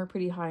the camera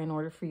pretty high in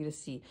order for you to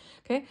see.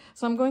 Okay,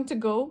 so I'm going to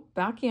go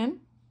back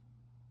in,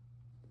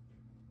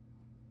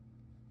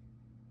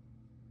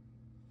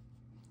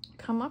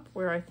 come up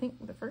where I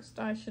think the first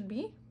eye should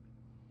be.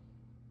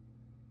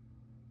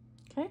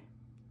 Okay,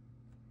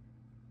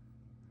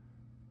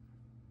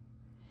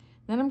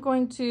 then I'm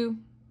going to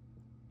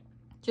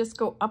just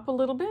go up a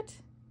little bit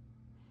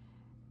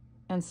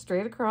and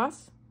straight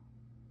across,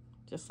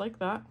 just like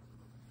that.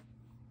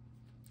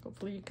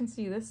 Hopefully you can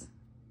see this.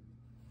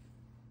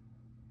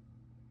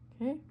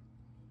 Okay,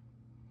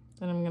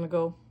 then I'm going to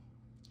go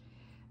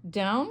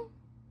down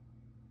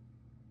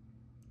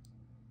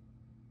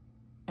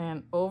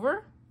and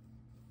over.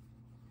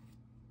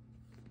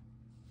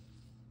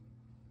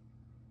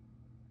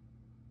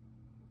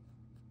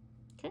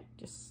 Okay,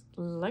 just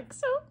like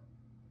so.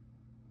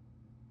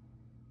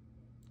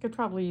 Could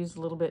probably use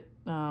a little bit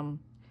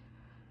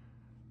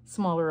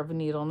smaller of a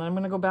needle. And then I'm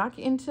going to go back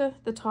into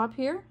the top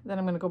here. Then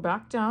I'm going to go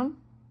back down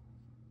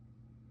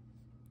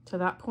to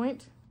that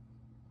point.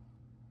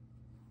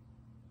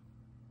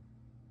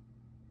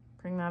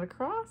 Bring that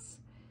across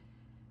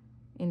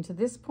into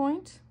this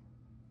point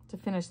to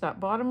finish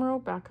that bottom row,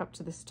 back up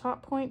to this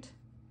top point.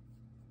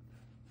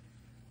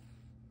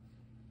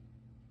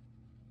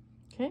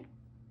 Okay.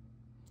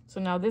 So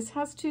now this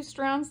has 2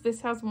 strands,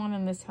 this has 1,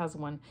 and this has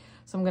 1.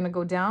 So I'm going to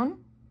go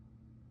down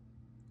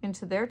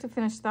into there to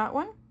finish that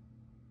one.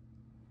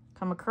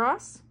 Come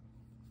across.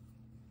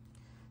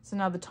 So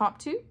now the top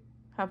 2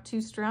 have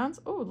 2 strands.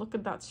 Oh, look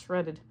at that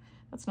shredded.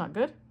 That's not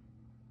good.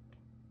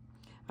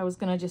 I was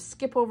going to just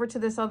skip over to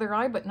this other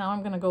eye, but now I'm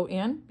going to go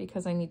in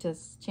because I need to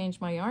change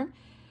my yarn.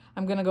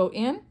 I'm going to go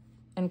in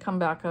and come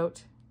back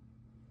out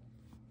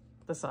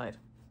the side.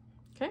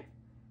 Okay.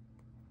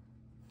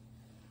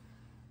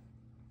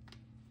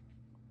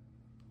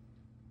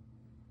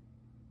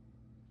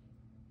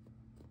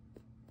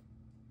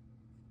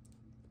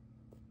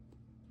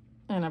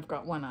 and I've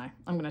got one eye.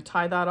 I'm going to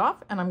tie that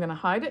off and I'm going to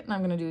hide it, and I'm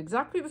going to do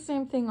exactly the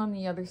same thing on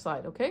the other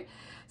side, okay?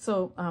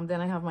 So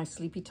then I have my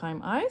sleepy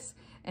time eyes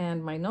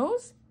and my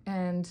nose,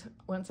 and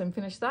once I'm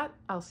finished that,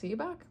 I'll see you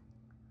back.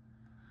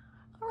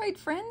 All right,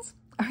 friends,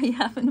 are you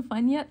having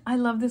fun yet? I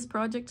love this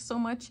project so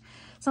much.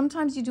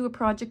 Sometimes you do a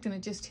project and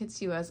it just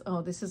hits you as,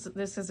 oh, this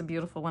is a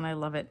beautiful one. I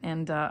love it.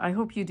 And I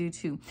hope you do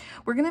too.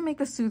 We're going to make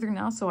the soother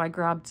now. So I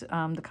grabbed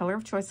the color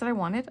of choice that I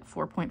wanted, a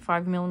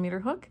 4.5 millimeter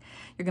hook.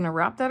 You're going to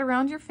wrap that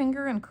around your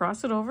finger and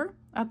cross it over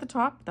at the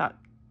top.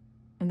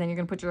 And then you're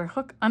going to put your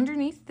hook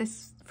underneath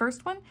this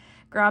first one,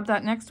 grab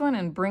that next one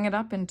and bring it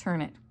up and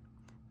turn it.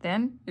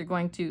 Then you're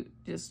going to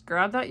just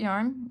grab that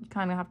yarn. You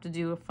kind of have to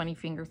do a funny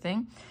finger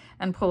thing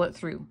and pull it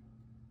through.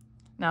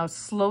 Now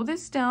slow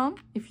this down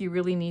if you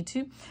really need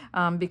to,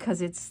 because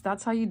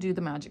that's how you do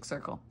the magic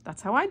circle.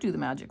 That's how I do the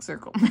magic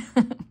circle.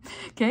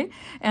 Okay,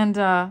 and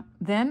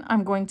then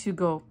I'm going to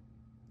go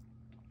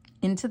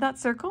into that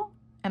circle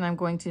and I'm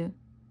going to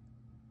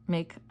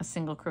make a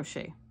single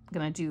crochet. I'm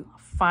going to do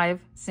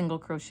 5 single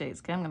crochets.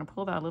 Okay, I'm going to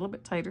pull that a little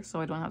bit tighter so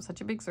I don't have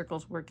such a big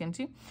circle to work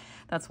into.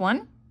 That's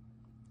 1,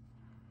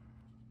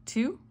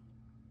 2.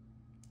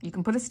 You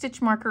can put a stitch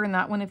marker in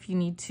that one if you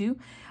need to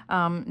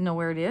know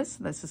where it is.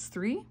 This is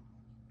 3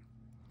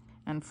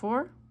 and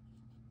 4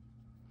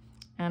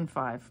 and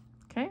 5.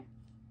 Okay,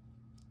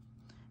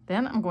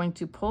 then I'm going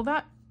to pull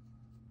that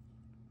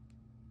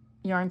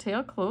yarn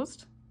tail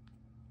closed.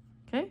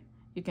 Okay,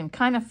 you can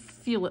kind of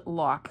feel it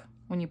lock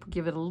when you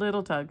give it a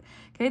little tug.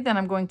 Okay, then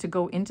I'm going to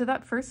go into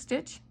that first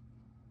stitch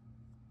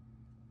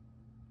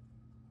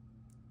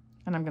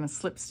and I'm going to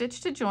slip stitch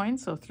to join,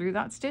 so through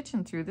that stitch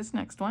and through this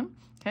next one.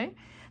 Okay,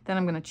 then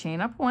I'm going to chain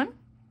up 1,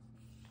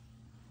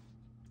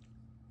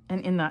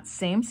 and in that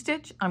same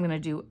stitch I'm going to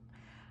do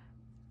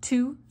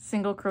 2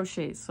 single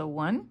crochets. So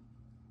 1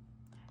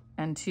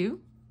 and 2.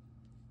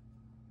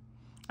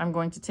 I'm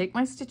going to take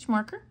my stitch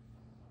marker,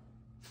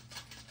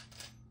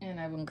 and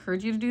I will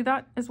encourage you to do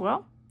that as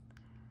well.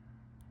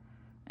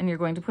 And you're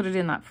going to put it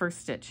in that first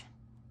stitch.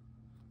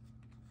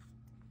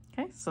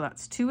 Okay, so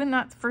that's 2 in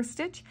that first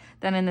stitch.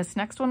 Then in this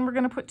next one, we're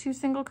going to put 2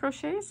 single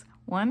crochets,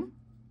 1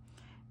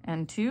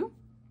 and 2.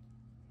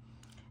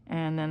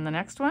 And then the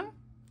next one,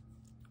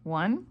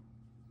 1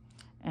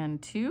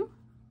 and 2.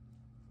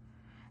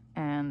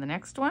 And the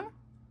next one,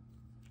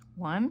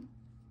 1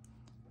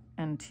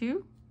 and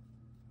 2.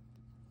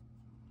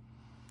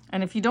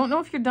 And if you don't know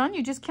if you're done,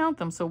 you just count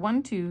them. So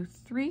 1, 2,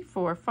 3,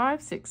 4,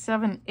 5, 6,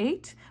 7,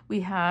 8.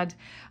 We had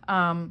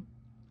 5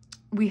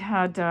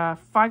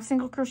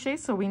 single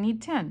crochets, so we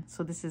need 10.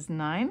 So this is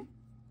 9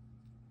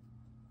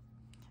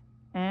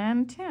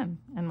 and 10.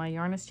 And my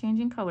yarn is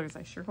changing colors.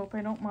 I sure hope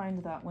I don't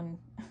mind that when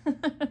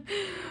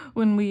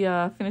when we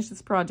finish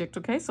this project.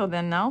 Okay, so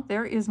then now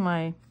there is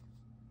my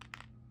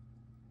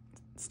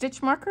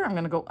stitch marker. I'm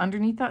going to go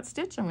underneath that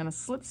stitch. I'm going to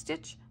slip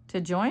stitch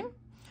to join.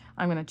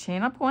 I'm going to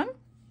chain up 1.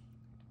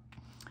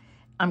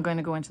 I'm going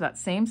to go into that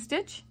same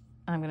stitch.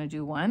 I'm going to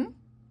do 1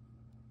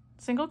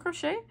 single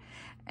crochet,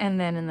 and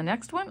then in the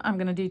next one I'm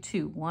going to do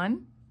 2,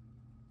 1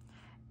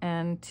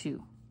 and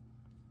 2.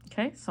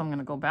 Okay, so I'm going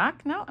to go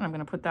back now and I'm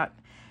going to put that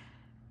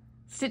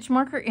stitch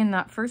marker in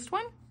that first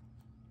one.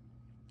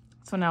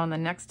 So now in the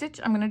next stitch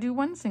I'm going to do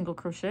 1 single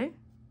crochet,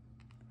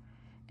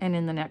 and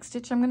in the next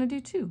stitch I'm going to do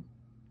 2,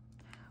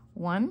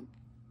 1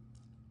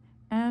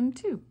 and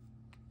 2.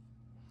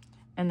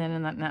 And then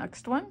in that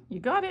next one, you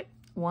got it,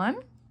 1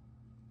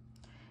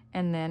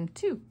 and then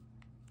 2,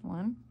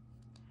 1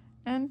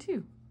 and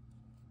 2.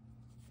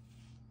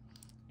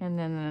 And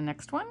then in the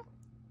next one,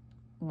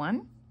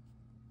 1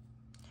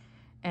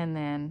 and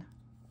then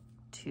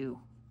 2.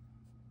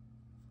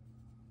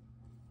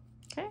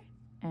 Okay,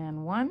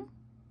 and 1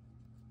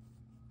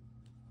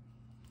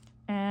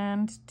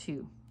 and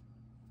 2.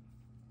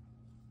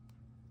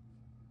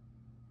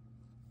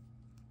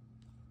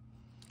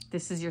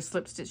 This is your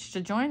slip stitch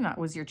to join. That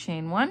was your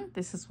chain 1.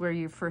 This is where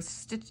your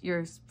first stitch,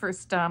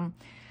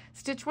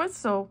 stitch was.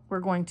 So we're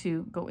going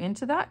to go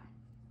into that,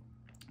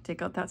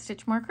 take out that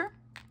stitch marker.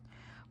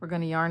 We're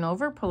going to yarn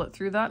over, pull it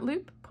through that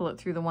loop, pull it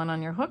through the one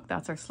on your hook.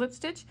 That's our slip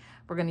stitch.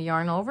 We're going to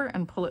yarn over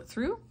and pull it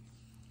through.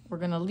 We're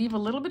going to leave a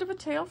little bit of a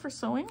tail for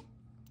sewing.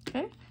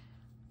 Okay.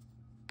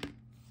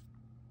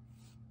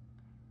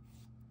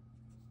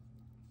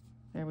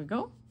 There we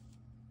go.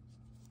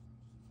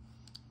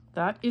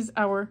 That is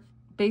our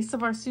base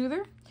of our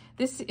soother.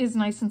 This is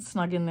nice and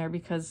snug in there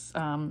because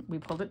we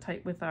pulled it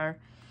tight with our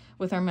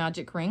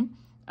magic ring.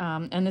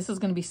 And this is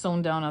going to be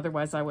sewn down,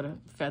 otherwise I would have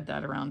fed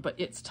that around, but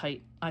it's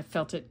tight. I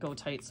felt it go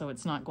tight, so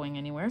it's not going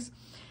anywhere.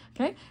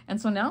 Okay, and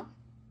so now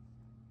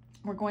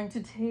we're going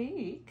to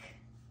take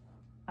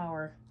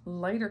our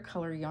lighter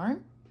color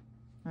yarn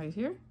right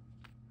here.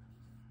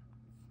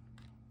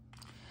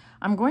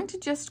 I'm going to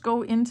just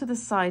go into the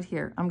side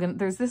here.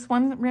 There's this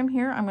one rim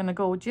here. I'm going to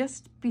go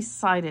just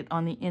beside it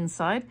on the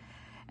inside,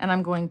 and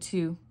I'm going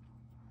to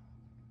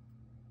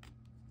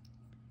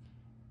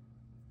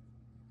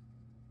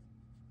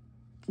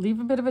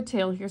leave a bit of a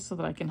tail here so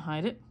that I can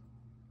hide it.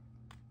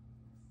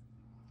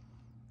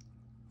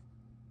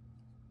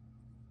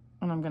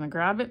 And and I'm going to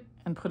grab it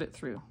and put it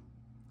through.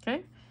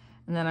 Okay,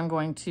 and then I'm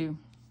going to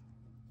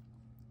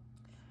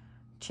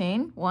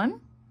chain 1,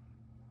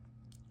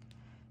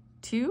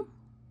 2,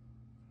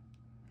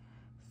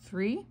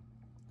 3,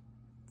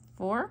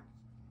 4,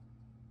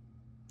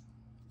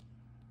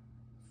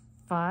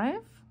 5,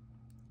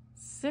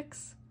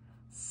 6,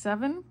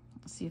 7.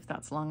 Let's see if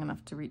that's long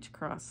enough to reach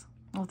across.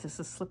 Oh, this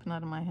is slipping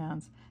out of my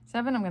hands.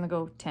 7, I'm going to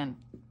go 10.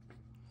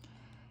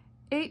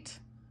 8,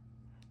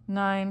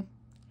 9,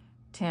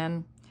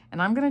 10.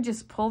 And I'm going to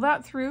just pull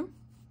that through,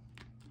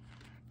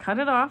 cut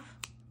it off,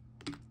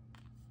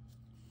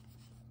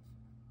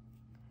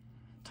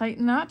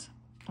 tighten that.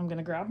 I'm going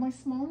to grab my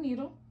small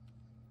needle.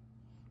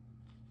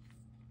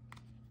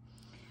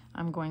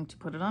 I'm going to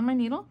put it on my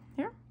needle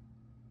here.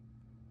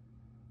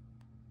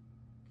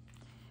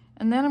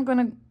 And then I'm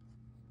going to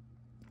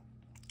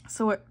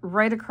sew it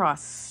right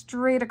across,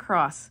 straight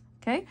across,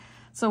 okay?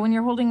 So when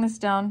you're holding this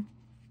down,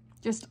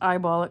 just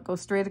eyeball it, go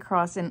straight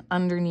across and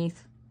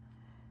underneath.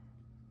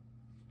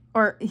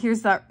 Or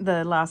here's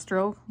the last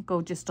row,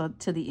 go just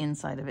to the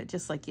inside of it,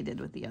 just like you did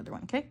with the other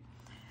one, okay?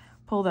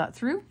 Pull that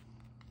through.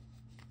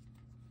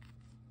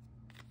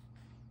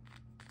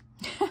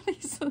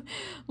 These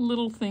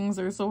little things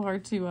are so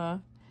hard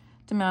to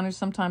manage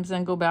sometimes.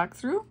 Then go back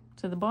through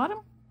to the bottom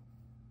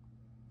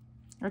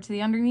or to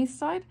the underneath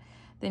side.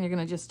 Then you're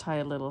going to just tie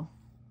a little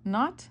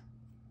knot.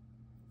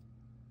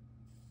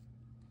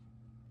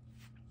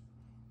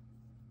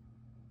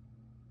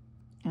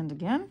 And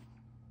again.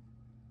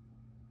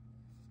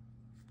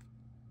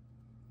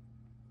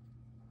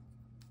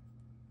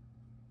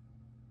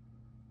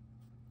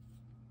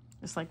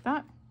 Just like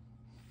that.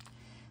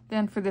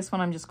 Then for this one,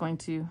 I'm just going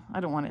to, I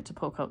don't want it to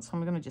poke out, so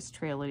I'm going to just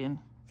trail it in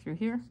through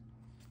here.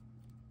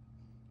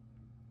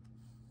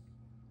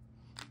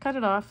 Cut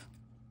it off.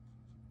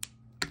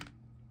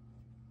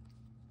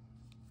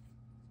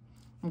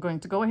 I'm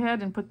going to go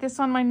ahead and put this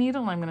on my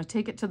needle, and I'm going to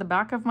take it to the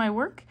back of my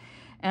work,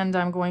 and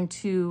I'm going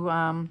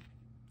to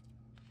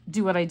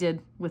do what I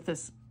did with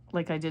this,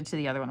 like I did to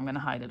the other one. I'm going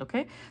to hide it,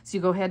 okay? So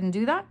you go ahead and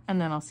do that, and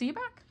then I'll see you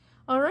back.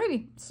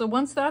 Alrighty, so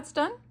once that's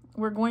done,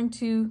 we're going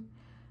to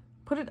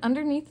put it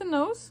underneath the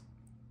nose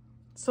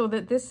so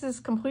that this is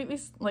completely,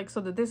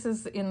 so that this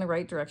is in the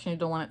right direction. You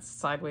don't want it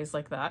sideways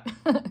like that.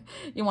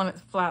 You want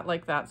it flat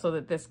like that so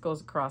that this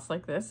goes across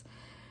like this.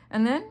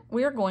 And then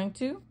we are going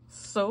to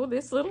sew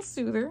this little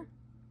soother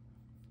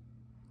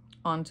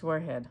onto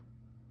our head.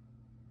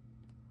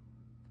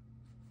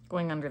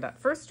 Going under that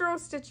first row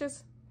of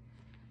stitches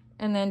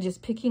and then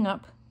just picking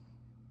up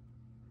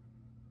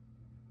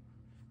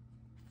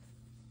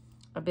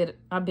a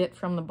bit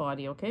from the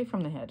body, okay,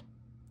 from the head.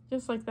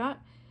 Just like that.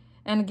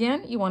 And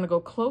again, you want to go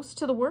close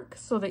to the work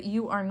so that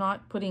you are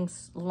not putting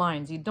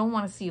lines. You don't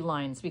want to see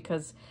lines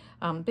because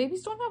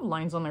babies don't have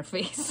lines on their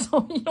face,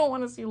 so you don't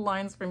want to see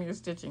lines from your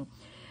stitching.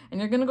 And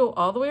you're going to go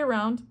all the way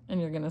around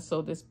and you're going to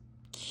sew this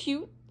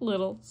cute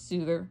little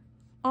soother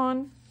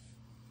on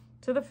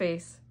to the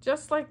face,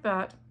 just like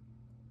that.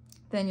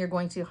 Then you're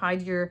going to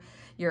hide your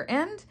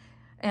end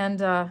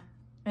and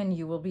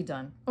you will be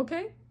done,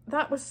 okay?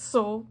 That was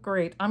so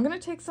great. I'm going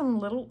to take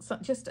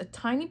just a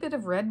tiny bit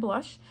of red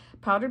blush,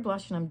 powdered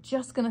blush, and I'm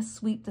just going to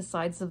sweep the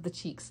sides of the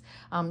cheeks,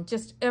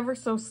 just ever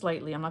so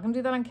slightly. I'm not going to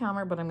do that on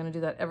camera, but I'm going to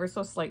do that ever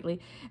so slightly.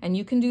 And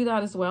you can do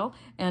that as well,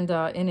 and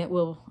it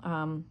will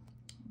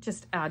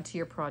just add to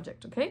your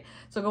project, okay?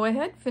 So go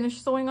ahead,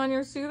 finish sewing on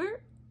your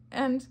soother,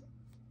 and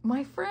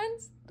my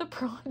friends, the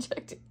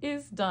project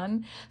is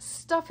done.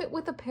 Stuff it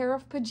with a pair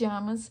of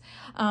pajamas,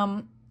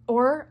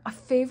 or a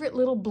favorite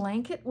little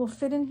blanket will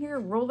fit in here.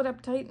 Roll it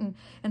up tight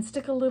and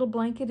stick a little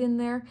blanket in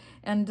there.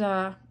 And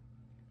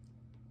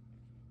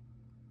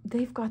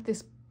they've got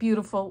this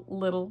beautiful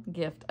little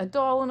gift. A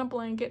doll in a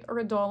blanket or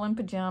a doll in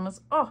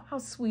pajamas. Oh, how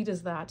sweet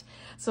is that?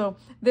 So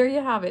there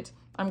you have it.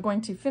 I'm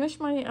going to finish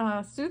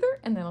my soother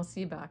and then I'll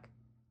see you back.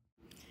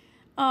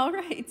 All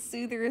right,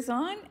 soother is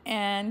on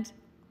and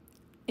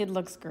it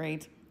looks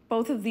great.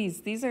 Both of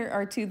these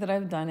are two that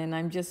I've done and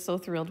I'm just so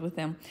thrilled with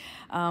them.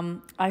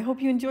 I hope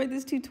you enjoyed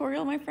this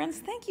tutorial, my friends.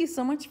 Thank you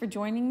so much for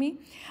joining me.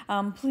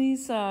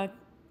 Please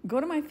go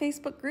to my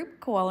Facebook group,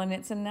 Koala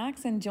Knits and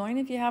Knacks, and join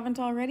if you haven't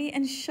already,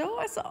 and show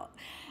us all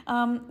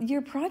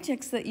your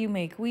projects that you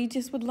make. We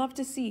just would love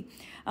to see,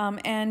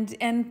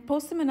 and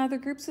post them in other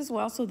groups as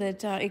well so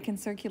that it can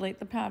circulate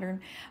the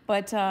pattern.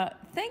 But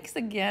thanks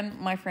again,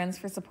 my friends,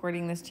 for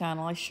supporting this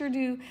channel. I sure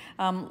do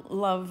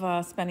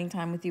love spending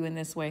time with you in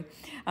this way.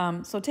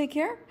 So take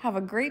care, have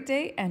a great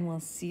day, and we'll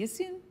see you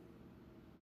soon.